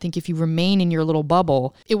important. And I think if you remain in your little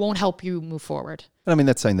bubble, it won't help you move forward.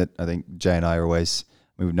 That's something that I think Jay and I are always,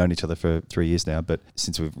 we've known each other for 3 years now, but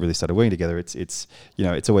since we've really started working together, it's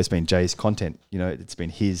always been Jay's content. It's been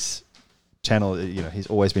his channel. He's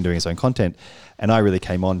always been doing his own content, and I really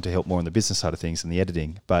came on to help more on the business side of things and the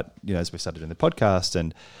editing. But as we started doing the podcast,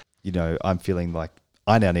 and I'm feeling like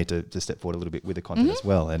I now need to step forward a little bit with the content as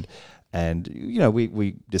well. And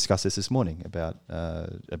we discussed this morning about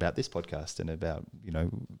this podcast and about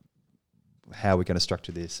how we're going to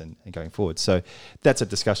structure this and going forward. So that's a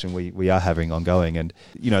discussion we are having ongoing. And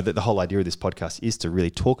the whole idea of this podcast is to really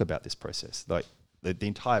talk about this process, like the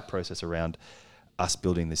entire process around us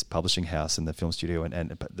building this publishing house and the film studio, and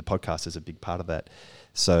the podcast is a big part of that.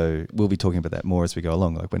 So we'll be talking about that more as we go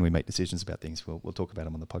along. Like when we make decisions about things, we'll talk about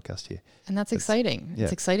them on the podcast here. And that's exciting. Yeah.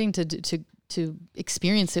 It's exciting to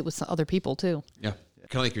experience it with other people too. Yeah.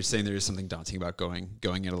 Kind of like you're saying, there is something daunting about going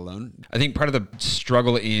it alone. I think part of the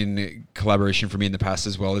struggle in collaboration for me in the past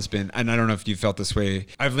as well has been, and I don't know if you felt this way,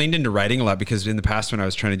 I've leaned into writing a lot because in the past when I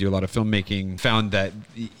was trying to do a lot of filmmaking, found that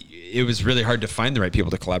it was really hard to find the right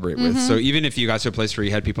people to collaborate with. So even if you got to a place where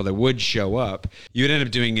you had people that would show up, you would end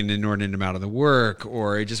up doing an inordinate amount of the work,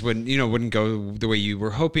 or it just wouldn't go the way you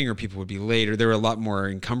were hoping, or people would be late, or there were a lot more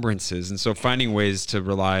encumbrances. And so finding ways to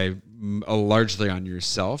rely largely on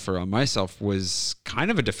yourself or on myself was kind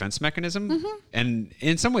of a defense mechanism, and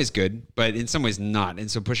in some ways good, but in some ways not. And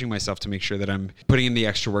so pushing myself to make sure that I'm putting in the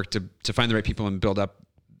extra work to find the right people and build up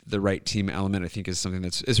the right team element, I think is something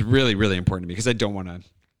is really, really important to me, because I don't want to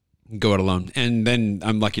go it alone. And then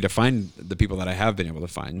I'm lucky to find the people that I have been able to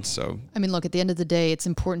find. So, I mean, look, at the end of the day, it's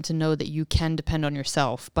important to know that you can depend on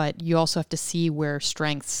yourself, but you also have to see where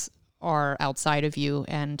strengths are outside of you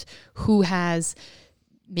and who has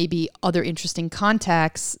maybe other interesting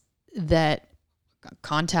contacts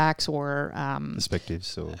or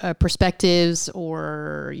perspectives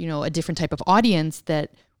or, you know, a different type of audience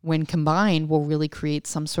that when combined will really create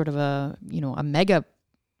some sort of a mega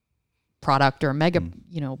product or a mega,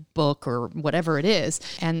 book or whatever it is.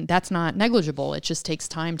 And that's not negligible. It just takes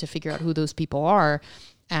time to figure out who those people are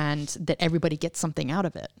and that everybody gets something out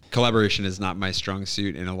of it. Collaboration is not my strong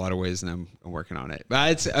suit in a lot of ways, and I'm working on it.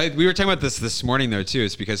 But we were talking about this morning, though, too.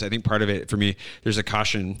 It's because I think part of it, for me, there's a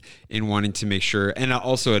caution in wanting to make sure, and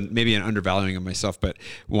also maybe an undervaluing of myself, but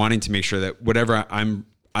wanting to make sure that whatever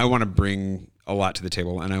I want to bring a lot to the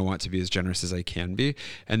table, and I want to be as generous as I can be.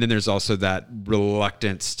 And then there's also that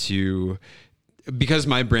reluctance to, because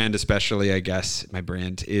my brand, especially, I guess my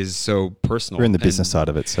brand is so personal. We're in the business side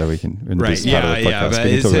of it, so we can. In the right? business part of the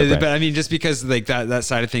podcast, but I mean, just because like that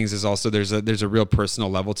side of things is also there's a real personal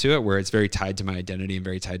level to it where it's very tied to my identity and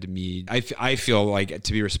very tied to me. I feel like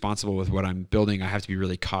to be responsible with what I'm building, I have to be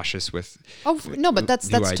really cautious with. Oh no, but that's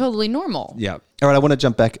totally normal. Yeah. All right, I want to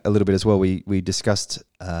jump back a little bit as well. We discussed,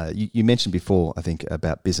 you mentioned before, I think,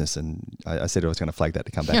 about business, and I said I was going to flag that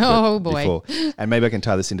to come back. Oh, boy. Before. And maybe I can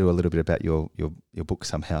tie this into a little bit about your book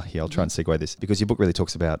somehow. Here, I'll try and segue this, because your book really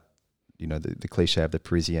talks about, the cliche of the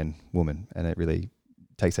Parisian woman, and it really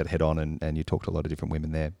takes that head on, and you talk to a lot of different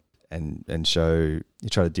women there and you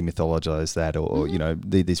try to demythologize that, or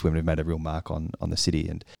these women have made a real mark on the city.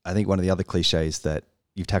 And I think one of the other cliches that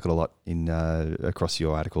you've tackled a lot in across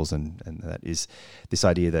your articles, and that is this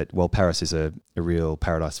idea that, well, Paris is a real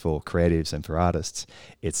paradise for creatives and for artists.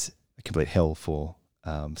 It's a complete hell for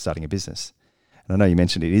starting a business. And I know you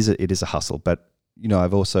mentioned it is a hustle, but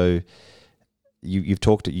I've also you've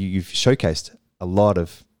showcased a lot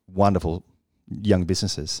of wonderful young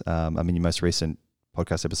businesses. I mean, your most recent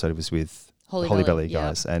podcast episode was with Holy Belly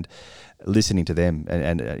guys, and listening to them,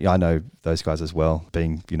 and I know those guys as well,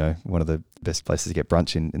 being one of the best places to get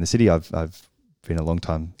brunch in the city. I've been a long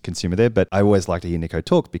time consumer there, but I always like to hear Nico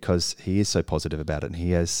talk because he is so positive about it, and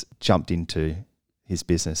he has jumped into his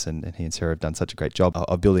business, and he and Sarah have done such a great job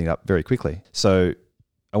of building it up very quickly. So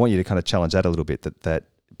I want you to kind of challenge that a little bit, that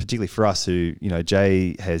particularly for us who,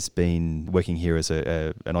 Jay has been working here as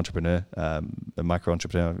an entrepreneur, a micro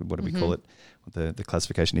entrepreneur, what do we call it? What the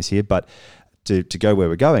classification is here, but to go where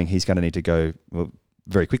we're going, he's going to need to go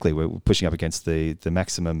very quickly. We're pushing up against the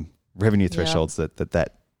maximum revenue thresholds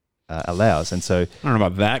that allows, and so I don't know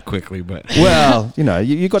about that quickly, but well,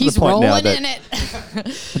 you got to the point now that in it.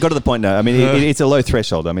 got to the point now. I mean, it's a low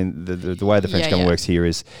threshold. I mean, the way the French government works here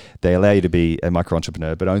is they allow you to be a micro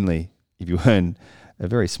entrepreneur, but only if you earn a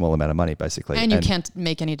very small amount of money, basically, and you can't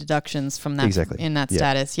make any deductions from that in that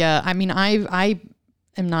status. Yeah, I mean, I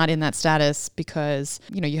am not in that status because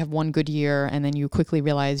you have one good year and then you quickly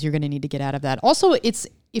realize you're going to need to get out of that. Also, it's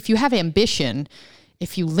if you have ambition,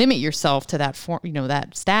 if you limit yourself to that form,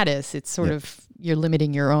 that status, it's sort of you're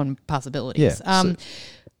limiting your own possibilities. Yeah,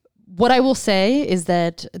 what I will say is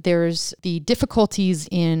that there's the difficulties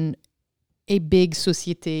in a big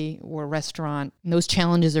société or restaurant. And those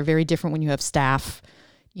challenges are very different when you have staff.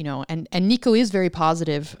 And Nico is very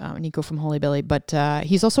positive, Nico from Holy Belly, but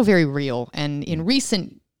he's also very real. And in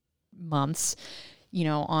recent months,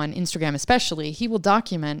 on Instagram especially, he will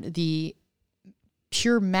document the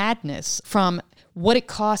pure madness from what it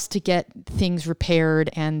costs to get things repaired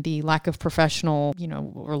and the lack of professional,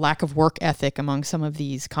 or lack of work ethic among some of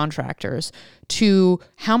these contractors, to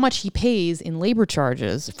how much he pays in labor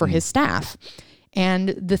charges for his staff. And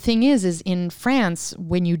the thing is in France,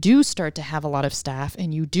 when you do start to have a lot of staff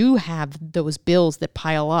and you do have those bills that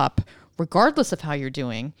pile up, regardless of how you're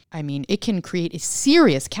doing, I mean, it can create a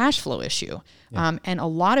serious cash flow issue. Yeah. And a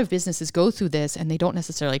lot of businesses go through this and they don't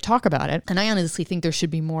necessarily talk about it. And I honestly think there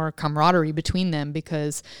should be more camaraderie between them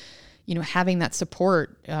because, having that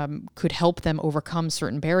support could help them overcome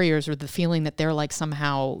certain barriers, or the feeling that they're like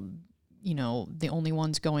somehow, the only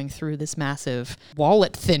ones going through this massive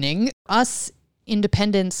wallet thinning. Us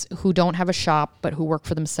independents who don't have a shop but who work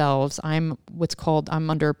for themselves, I'm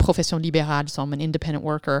under profession libérale, so I'm an independent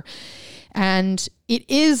worker, and it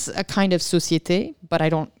is a kind of société, but I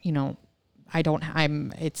don't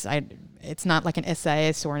it's not like an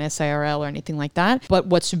SAS or an SIRL or anything like that. But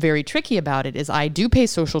what's very tricky about it is I do pay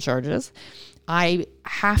social charges. I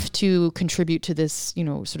have to contribute to this,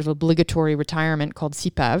 sort of obligatory retirement called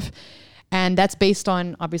CPAV. And that's based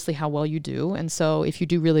on obviously how well you do. And so if you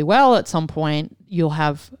do really well at some point, you'll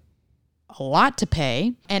have a lot to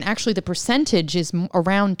pay. And actually the percentage is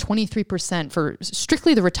around 23% for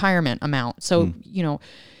strictly the retirement amount. So,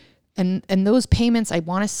 and those payments I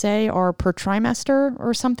want to say are per trimester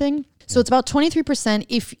or something. So it's about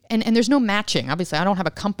 23% and there's no matching. Obviously I don't have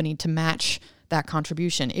a company to match that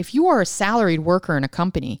contribution. If you are a salaried worker in a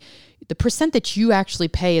company, the percent that you actually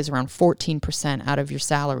pay is around 14% out of your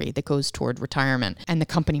salary that goes toward retirement, and the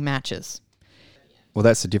company matches. Well,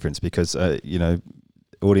 that's the difference because,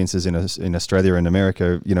 audiences in Australia and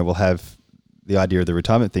America, will have the idea of the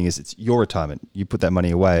retirement thing is it's your retirement. You put that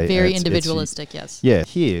money away. Very individualistic, yes. Yeah.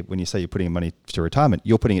 Here, when you say you're putting money to retirement,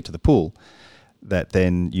 you're putting it to the pool that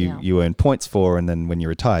then you earn points for, and then when you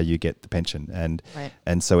retire, you get the pension.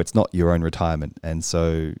 And so it's not your own retirement. And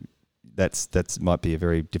so that's might be a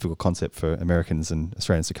very difficult concept for Americans and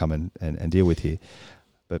Australians to come and deal with here.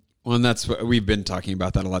 Well, and that's what we've been talking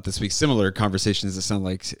about that a lot this week. Similar conversations that sound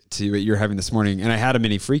like to what you're having this morning. And I had a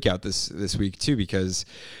mini freak out this week too, because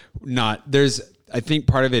I think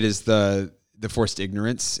part of it is the forced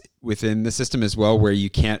ignorance within the system as well, where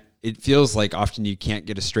it feels like often you can't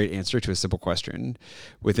get a straight answer to a simple question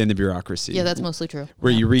within the bureaucracy. Yeah, that's mostly true.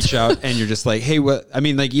 Where you reach out and you're just like, hey,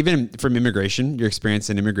 even from immigration, your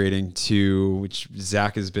experience in immigrating to, which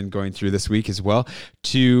Zach has been going through this week as well,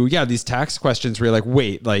 to, these tax questions where you're like,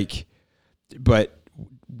 wait, but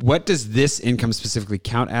what does this income specifically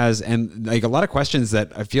count as? And like a lot of questions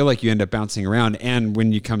that I feel like you end up bouncing around. And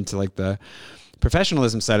when you come to like the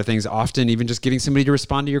professionalism side of things, often even just getting somebody to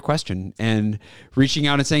respond to your question and reaching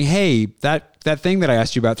out and saying, hey, that thing that I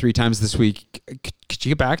asked you about 3 times this week, could you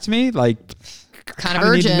get back to me? Like, kind of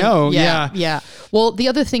urgent. Need to know. Yeah. Well, the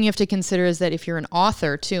other thing you have to consider is that if you're an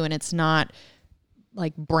author too, and it's not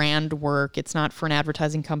like brand work, it's not for an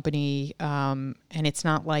advertising company, and it's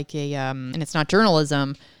not like and it's not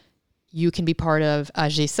journalism, you can be part of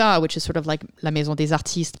AGESA, which is sort of like La Maison des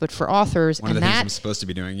Artistes, but for authors. One of the things I'm supposed to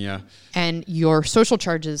be doing, yeah. And your social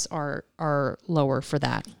charges are lower for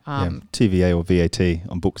that. TVA or VAT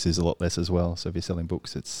on books is a lot less as well. So if you're selling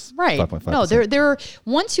books, it's right. 5.5%. No, there.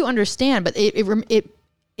 Once you understand, but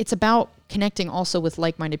it's about connecting also with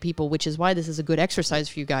like-minded people, which is why this is a good exercise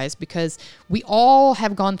for you guys, because we all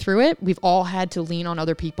have gone through it. We've all had to lean on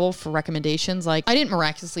other people for recommendations. Like, I didn't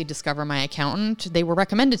miraculously discover my accountant. They were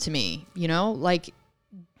recommended to me, like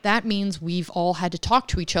that means we've all had to talk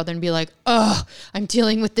to each other and be like, oh, I'm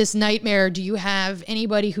dealing with this nightmare. Do you have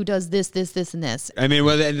anybody who does this, this, this, and this? I mean,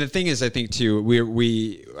 well, and the thing is, I think too,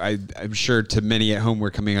 I'm sure to many at home, we're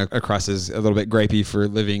coming across as a little bit gripey for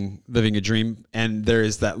living a dream. And there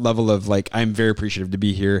is that level of like, I'm very appreciative to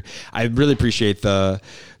be here. I really appreciate the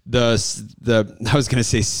I was going to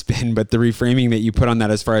say spin, but the reframing that you put on that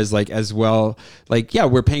as far as like, as well, like, yeah,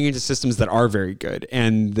 we're paying into systems that are very good.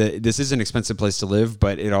 And this is an expensive place to live,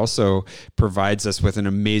 but it also provides us with an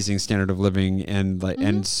amazing standard of living and like,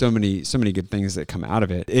 and so many good things that come out of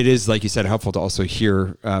it. It is, like you said, helpful to also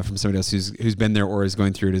hear from somebody else who's been there or is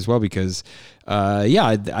going through it as well, because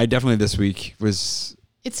I definitely this week was...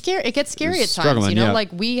 It's scary. It gets scary at times, like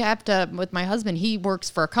we have to, with my husband, he works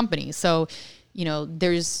for a company. So,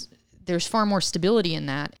 there's far more stability in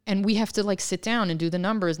that. And we have to like sit down and do the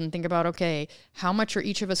numbers and think about, okay, how much are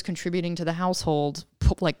each of us contributing to the household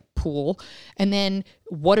pool? And then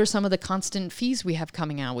what are some of the constant fees we have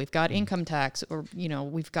coming out? We've got income tax, or,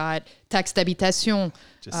 we've got taxe d'habitation,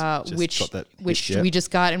 which we just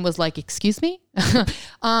got and was like, excuse me?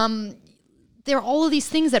 There are all of these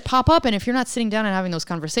things that pop up. And if you're not sitting down and having those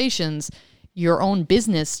conversations, your own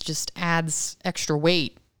business just adds extra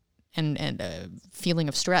weight and a feeling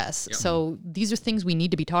of stress. Yep. So these are things we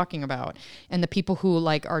need to be talking about. And the people who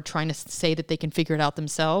like are trying to say that they can figure it out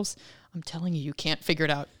themselves, I'm telling you, you can't figure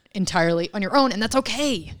it out entirely on your own, and that's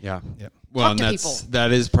okay. Yeah. Yep. Well, and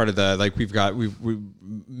that is part of the, like, we're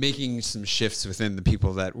making some shifts within the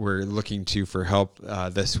people that we're looking to for help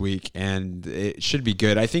this week, and it should be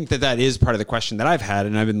good. I think that is part of the question that I've had,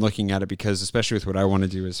 and I've been looking at it because, especially with what I want to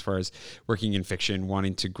do as far as working in fiction,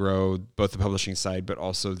 wanting to grow both the publishing side, but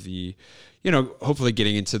also the, hopefully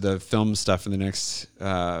getting into the film stuff in the next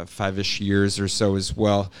 5-ish years or so as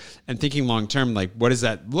well, and thinking long term, like, what does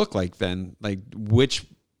that look like then? Like, which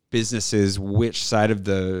businesses, which side of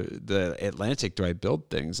the Atlantic do I build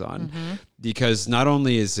things on? Mm-hmm. Because not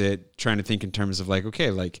only is it trying to think in terms of like,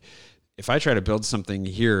 okay, like if I try to build something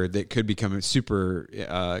here that could become super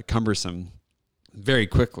cumbersome, very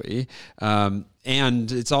quickly. And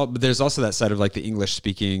there's also that side of like the English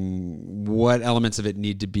speaking, what elements of it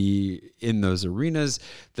need to be in those arenas,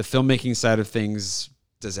 the filmmaking side of things.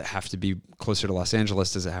 Does it have to be closer to Los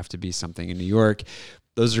Angeles? Does it have to be something in New York?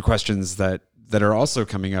 Those are questions that are also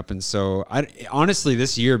coming up. And so honestly,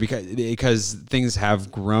 this year, because things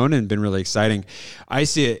have grown and been really exciting, I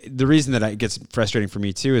see it. The reason that it gets frustrating for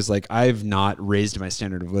me too is like, I've not raised my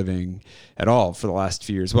standard of living at all for the last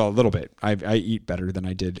few years. Well, a little bit. I eat better than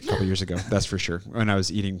I did a couple years ago. That's for sure. When I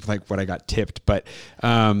was eating like what I got tipped, but,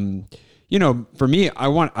 you know, for me, I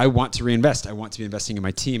want to reinvest. I want to be investing in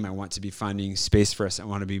my team. I want to be finding space for us. I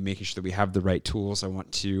want to be making sure that we have the right tools. I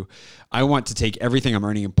want to take everything I'm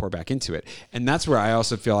earning and pour back into it. And that's where I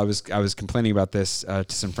also feel I was complaining about this to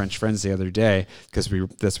some French friends the other day, because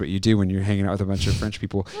that's what you do when you're hanging out with a bunch of French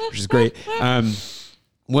people, which is great.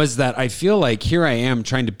 Was that I feel like here I am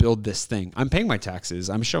trying to build this thing. I'm paying my taxes.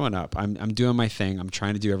 I'm showing up. I'm doing my thing. I'm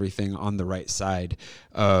trying to do everything on the right side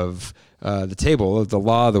of the table, of the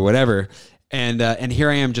law, the whatever. And here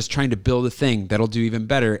I am just trying to build a thing that'll do even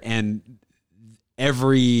better. And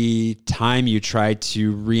every time you try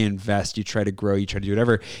to reinvest, you try to grow, you try to do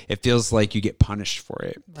whatever, it feels like you get punished for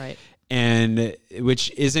it. Right. And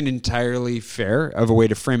which isn't entirely fair of a way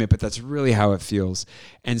to frame it, but that's really how it feels.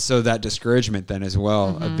 And so that discouragement then as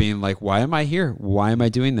well of being like, why am I here? Why am I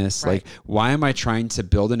doing this? Right. Like, why am I trying to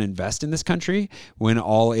build and invest in this country when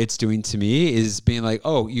all it's doing to me is being like,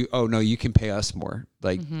 no, you can pay us more,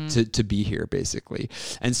 like to be here basically.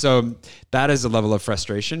 And so that is a level of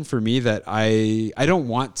frustration for me that I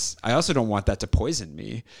also don't want that to poison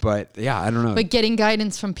me, but yeah, I don't know. But getting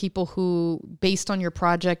guidance from people who, based on your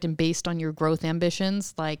project and based on your growth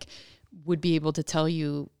ambitions, like would be able to tell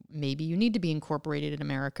you, maybe you need to be incorporated in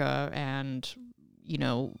America, and you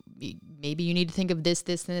know, maybe you need to think of this,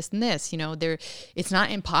 this, and this, and this. You know, it's not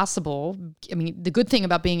impossible. I mean, the good thing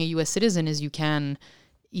about being a U.S. citizen is you can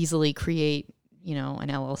easily create, you know, an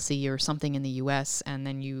LLC or something in the U.S. and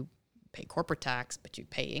then you pay corporate tax, but you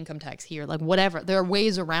pay income tax here, like whatever. There are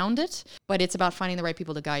ways around it, but it's about finding the right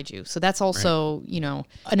people to guide you. So that's also, right, you know,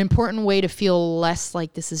 an important way to feel less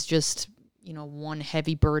like this is just, you know, one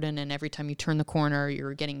heavy burden and every time you turn the corner,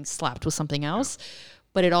 you're getting slapped with something else.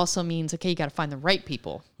 But it also means, okay, you got to find the right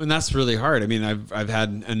people. And that's really hard. I mean, I've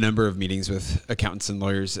had a number of meetings with accountants and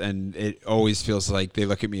lawyers, and it always feels like they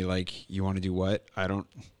look at me like, you want to do what? Why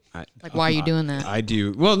are you doing that? I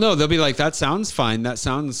do. Well, no, they'll be like, that sounds fine. That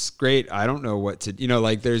sounds great. I don't know what to, you know,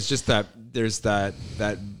 like there's that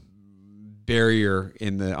barrier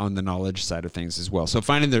on the knowledge side of things as well. So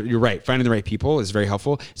finding the right people is very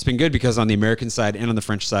helpful. It's been good because on the American side and on the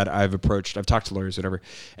French side, I've talked to lawyers, whatever,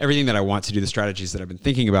 everything that I want to do, the strategies that I've been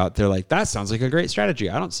thinking about, they're like, that sounds like a great strategy.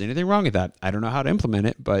 I don't see anything wrong with that. I don't know how to implement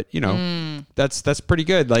it, but you know, that's pretty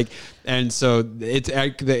good. Like, and so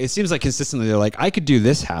it seems like consistently they're like, I could do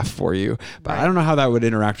this half for you, but I don't know how that would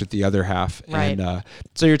interact with the other half. Right. And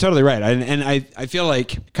so you're totally right. And I feel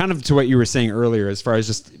like kind of to what you were saying earlier, as far as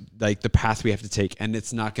just like the path we have to take, and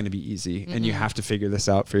it's not going to be easy, and you have to figure this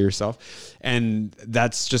out for yourself. And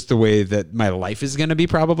that's just the way that my life is going to be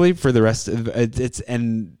probably for the rest of it.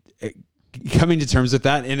 Coming to terms with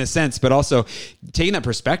that in a sense, but also taking that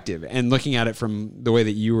perspective and looking at it from the way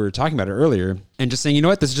that you were talking about it earlier, and just saying, you know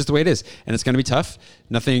what, this is just the way it is, and it's going to be tough.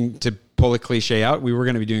 Nothing to pull a cliche out. We were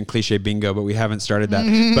going to be doing cliche bingo, but we haven't started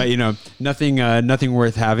that. But you know, nothing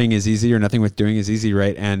worth having is easy, or nothing worth doing is easy,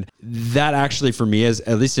 right? And that actually, for me, as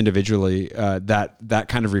at least individually, that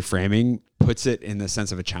kind of reframing puts it in the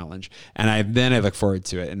sense of a challenge, and I look forward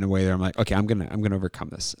to it in a way that I'm like, okay, I'm gonna overcome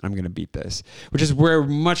this. I'm gonna beat this, which is where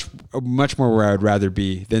much more where I would rather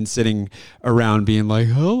be than sitting around being like,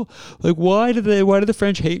 oh, like why do the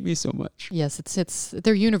French hate me so much? Yes,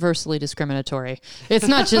 they're universally discriminatory. It's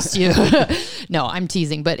not just you. No, I'm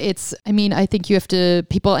teasing, but I think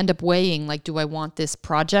people end up weighing, like, do I want this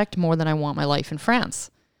project more than I want my life in France?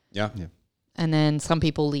 Yeah. And then some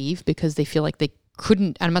people leave because they feel like they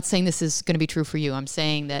couldn't, and I'm not saying this is going to be true for you. I'm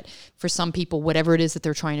saying that for some people, whatever it is that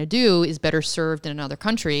they're trying to do is better served in another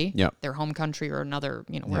country, their home country or another,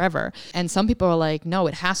 wherever. And some people are like, no,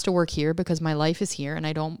 it has to work here because my life is here and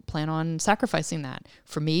I don't plan on sacrificing that.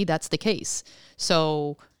 For me, that's the case.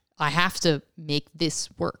 So I have to make this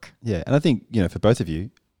work. Yeah. And I think, for both of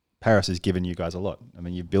you, Paris has given you guys a lot. I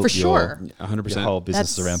mean, you built your 100% your whole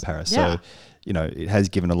business around Paris. Yeah. So, it has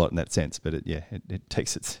given a lot in that sense, but it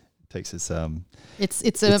takes its it's a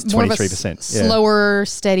it's more of a 23%. slower,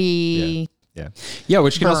 steady Yeah,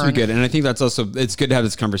 which can also be burn. good. And I think that's also, it's good to have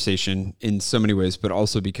this conversation in so many ways, but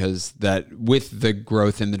also because that with the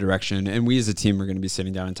growth in the direction, and we as a team are going to be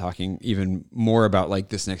sitting down and talking even more about like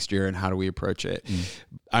this next year and how do we approach it.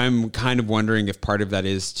 I'm kind of wondering if part of that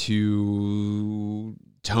is to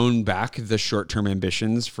tone back the short-term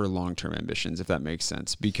ambitions for long-term ambitions, if that makes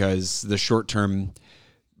sense, because the short-term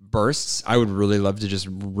bursts, I would really love to just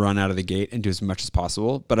run out of the gate and do as much as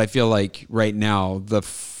possible. But I feel like right now, the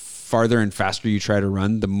farther and faster you try to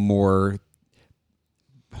run, the more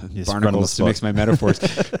barnacles to mix my metaphors.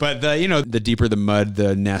 But the deeper the mud,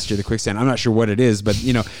 the nastier the quicksand. I'm not sure what it is, but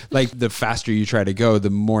like the faster you try to go, the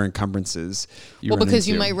more encumbrances you run because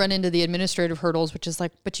into. you might run into the administrative hurdles, which is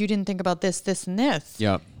like, but you didn't think about this, this, and this.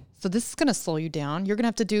 Yeah. So this is going to slow you down. You're going to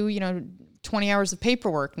have to do, 20 hours of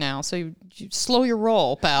paperwork now. So you slow your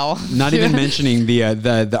roll, pal. Not even mentioning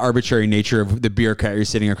the arbitrary nature of the bureaucrat you're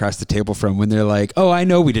sitting across the table from when they're like, oh, I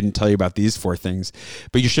know we didn't tell you about these 4 things,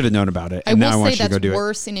 but you should have known about it. And now I want you to go do it. That's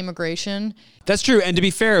worse in immigration. That's true. And to be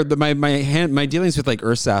fair, my dealings with like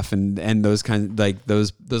URSAF and those kinds, like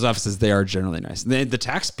those offices, they are generally nice. The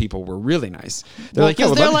tax people were really nice. They're like, yeah,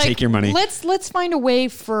 we'd love to take your money. Let's find a way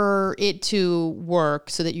for it to work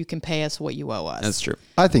so that you can pay us what you owe us. That's true.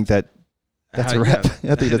 I think that's a wrap.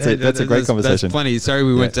 I think that's a great conversation. That's plenty. Sorry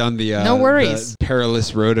we went down the no worries. the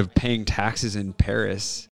perilous road of paying taxes in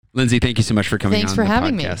Paris. Lindsay, thank you so much for coming on the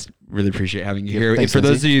podcast. Really appreciate having you here. Thanks, for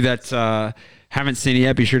Lindsay. those of you that haven't seen it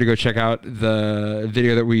yet, be sure to go check out the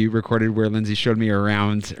video that we recorded where Lindsay showed me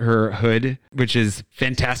around her hood, which is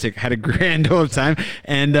fantastic. Had a grand old time.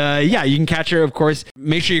 And you can catch her, of course.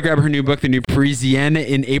 Make sure you grab her new book, The New Parisienne,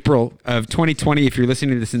 in April of 2020. If you're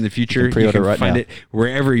listening to this in the future, you can find it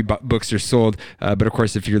wherever books are sold. But of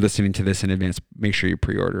course, if you're listening to this in advance, make sure you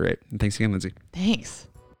pre-order it. And thanks again, Lindsay. Thanks.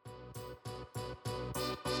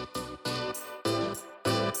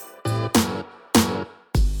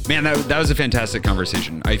 Man, that was a fantastic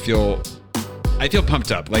conversation. I feel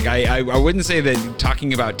pumped up. Like I wouldn't say that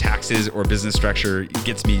talking about taxes or business structure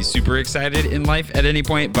gets me super excited in life at any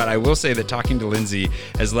point, but I will say that talking to Lindsay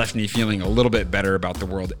has left me feeling a little bit better about the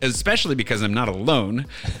world, especially because I'm not alone.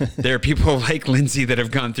 There are people like Lindsay that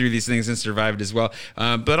have gone through these things and survived as well.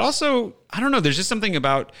 But also, I don't know, there's just something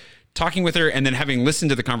about talking with her and then having listened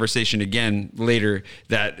to the conversation again later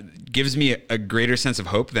that gives me a greater sense of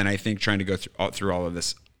hope than I think trying to go through all of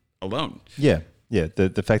this alone. Yeah.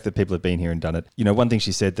 The fact that people have been here and done it. One thing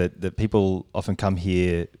she said that people often come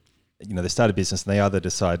here, they start a business and they either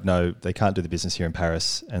decide, no, they can't do the business here in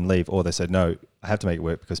Paris and leave, or they said, no, I have to make it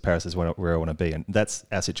work because Paris is where I want to be. And that's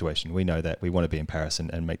our situation. We know that we want to be in Paris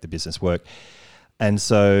and make the business work. And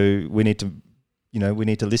so we need to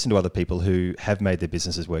listen to other people who have made their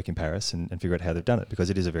businesses work in Paris and figure out how they've done it, because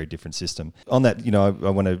it is a very different system. On that, I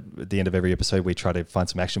want to, at the end of every episode, we try to find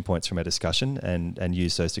some action points from our discussion and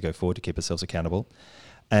use those to go forward to keep ourselves accountable.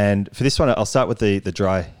 And for this one, I'll start with the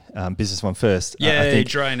dry business one first. Yeah,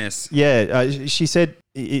 dryness. Yeah, she said,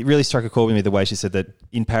 it really struck a chord with me the way she said that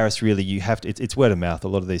in Paris, really, you have to, it's word of mouth. A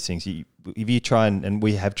lot of these things, if you try and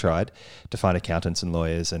we have tried to find accountants and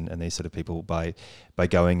lawyers and these sort of people by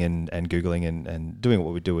going and Googling and doing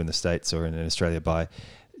what we do in the States or in Australia by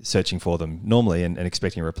searching for them normally and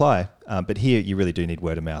expecting a reply. But here you really do need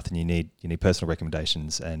word of mouth, and you need personal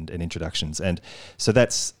recommendations and introductions. And so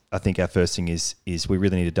that's, I think our first thing is we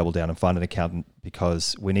really need to double down and find an accountant,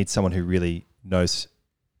 because we need someone who really knows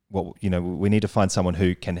we need to find someone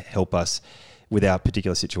who can help us with our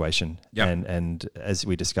particular situation. Yep. And as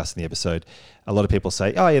we discussed in the episode, a lot of people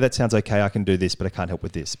say, oh yeah, that sounds okay, I can do this, but I can't help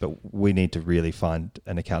with this. But we need to really find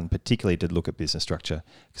an accountant, particularly to look at business structure,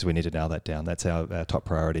 because we need to nail that down. That's our top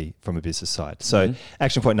priority from a business side. So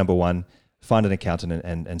action point number 1, find an accountant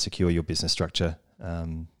and secure your business structure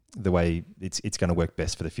the way it's going to work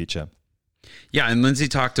best for the future. Yeah, and Lindsay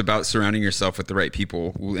talked about surrounding yourself with the right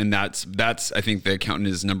people, and that's I think the accountant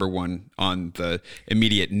is number 1 on the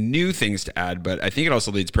immediate new things to add. But I think it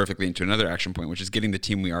also leads perfectly into another action point, which is getting the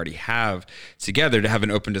team we already have together to have an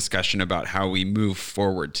open discussion about how we move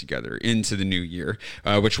forward together into the new year,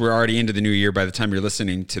 which we're already into the new year by the time you're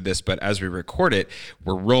listening to this. But as we record it,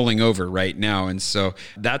 we're rolling over right now, and so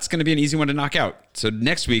that's going to be an easy one to knock out. So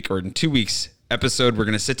next week or in 2 weeks episode, we're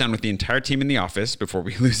going to sit down with the entire team in the office before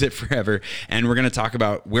we lose it forever, and we're going to talk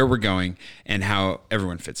about where we're going and how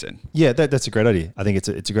everyone fits in. Yeah, that's a great idea. I think it's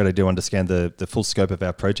a great idea to understand the full scope of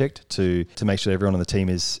our project to make sure everyone on the team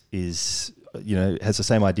is has the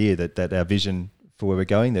same idea that our vision for where we're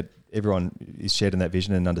going, that everyone is shared in that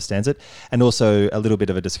vision and understands it, and also a little bit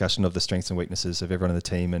of a discussion of the strengths and weaknesses of everyone in the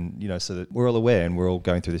team, and so that we're all aware and we're all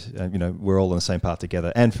going through this, we're all on the same path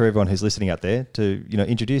together. And for everyone who's listening out there, to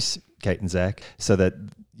introduce Kate and Zach, so that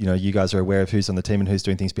you guys are aware of who's on the team and who's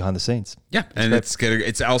doing things behind the scenes. Yeah, and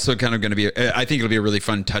it's also kind of going to be, I think it'll be a really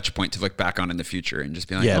fun touch point to look back on in the future and just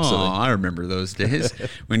be like, absolutely. I remember those days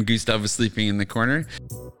when Gustav was sleeping in the corner.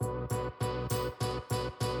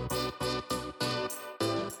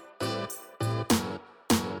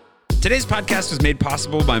 Today's podcast was made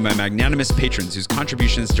possible by my magnanimous patrons whose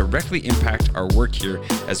contributions directly impact our work here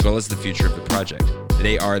as well as the future of the project.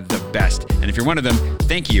 They are the best. And if you're one of them,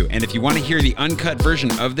 thank you. And if you want to hear the uncut version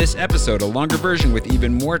of this episode, a longer version with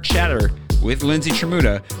even more chatter with Lindsay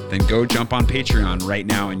Tramuta, then go jump on Patreon right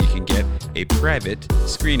now and you can get a private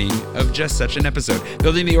screening of just such an episode.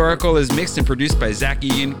 Building the Oracle is mixed and produced by Zach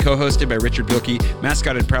Egan, co-hosted by Richard Bilkey,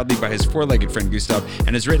 mascotted proudly by his four-legged friend Gustav,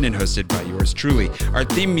 and is written and hosted by yours truly. Our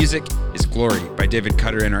theme music is Glory by David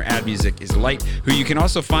Cutter, and our ad music is Light, who you can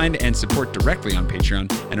also find and support directly on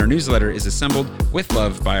Patreon, and our newsletter is assembled with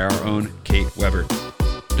love by our own Kate Weber.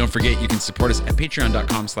 Don't forget you can support us at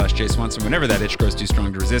patreon.com/JSwanson whenever that itch grows too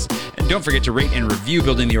strong to resist. And don't forget to rate and review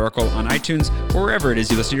Building the Oracle on iTunes or wherever it is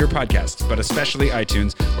you listen to your podcasts, but especially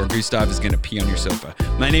iTunes, or Gustav is going to pee on your sofa.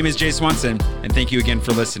 My name is Jay Swanson, and thank you again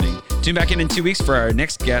for listening. Tune back in 2 weeks for our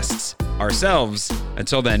next guests, ourselves.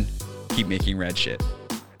 Until then, keep making rad shit.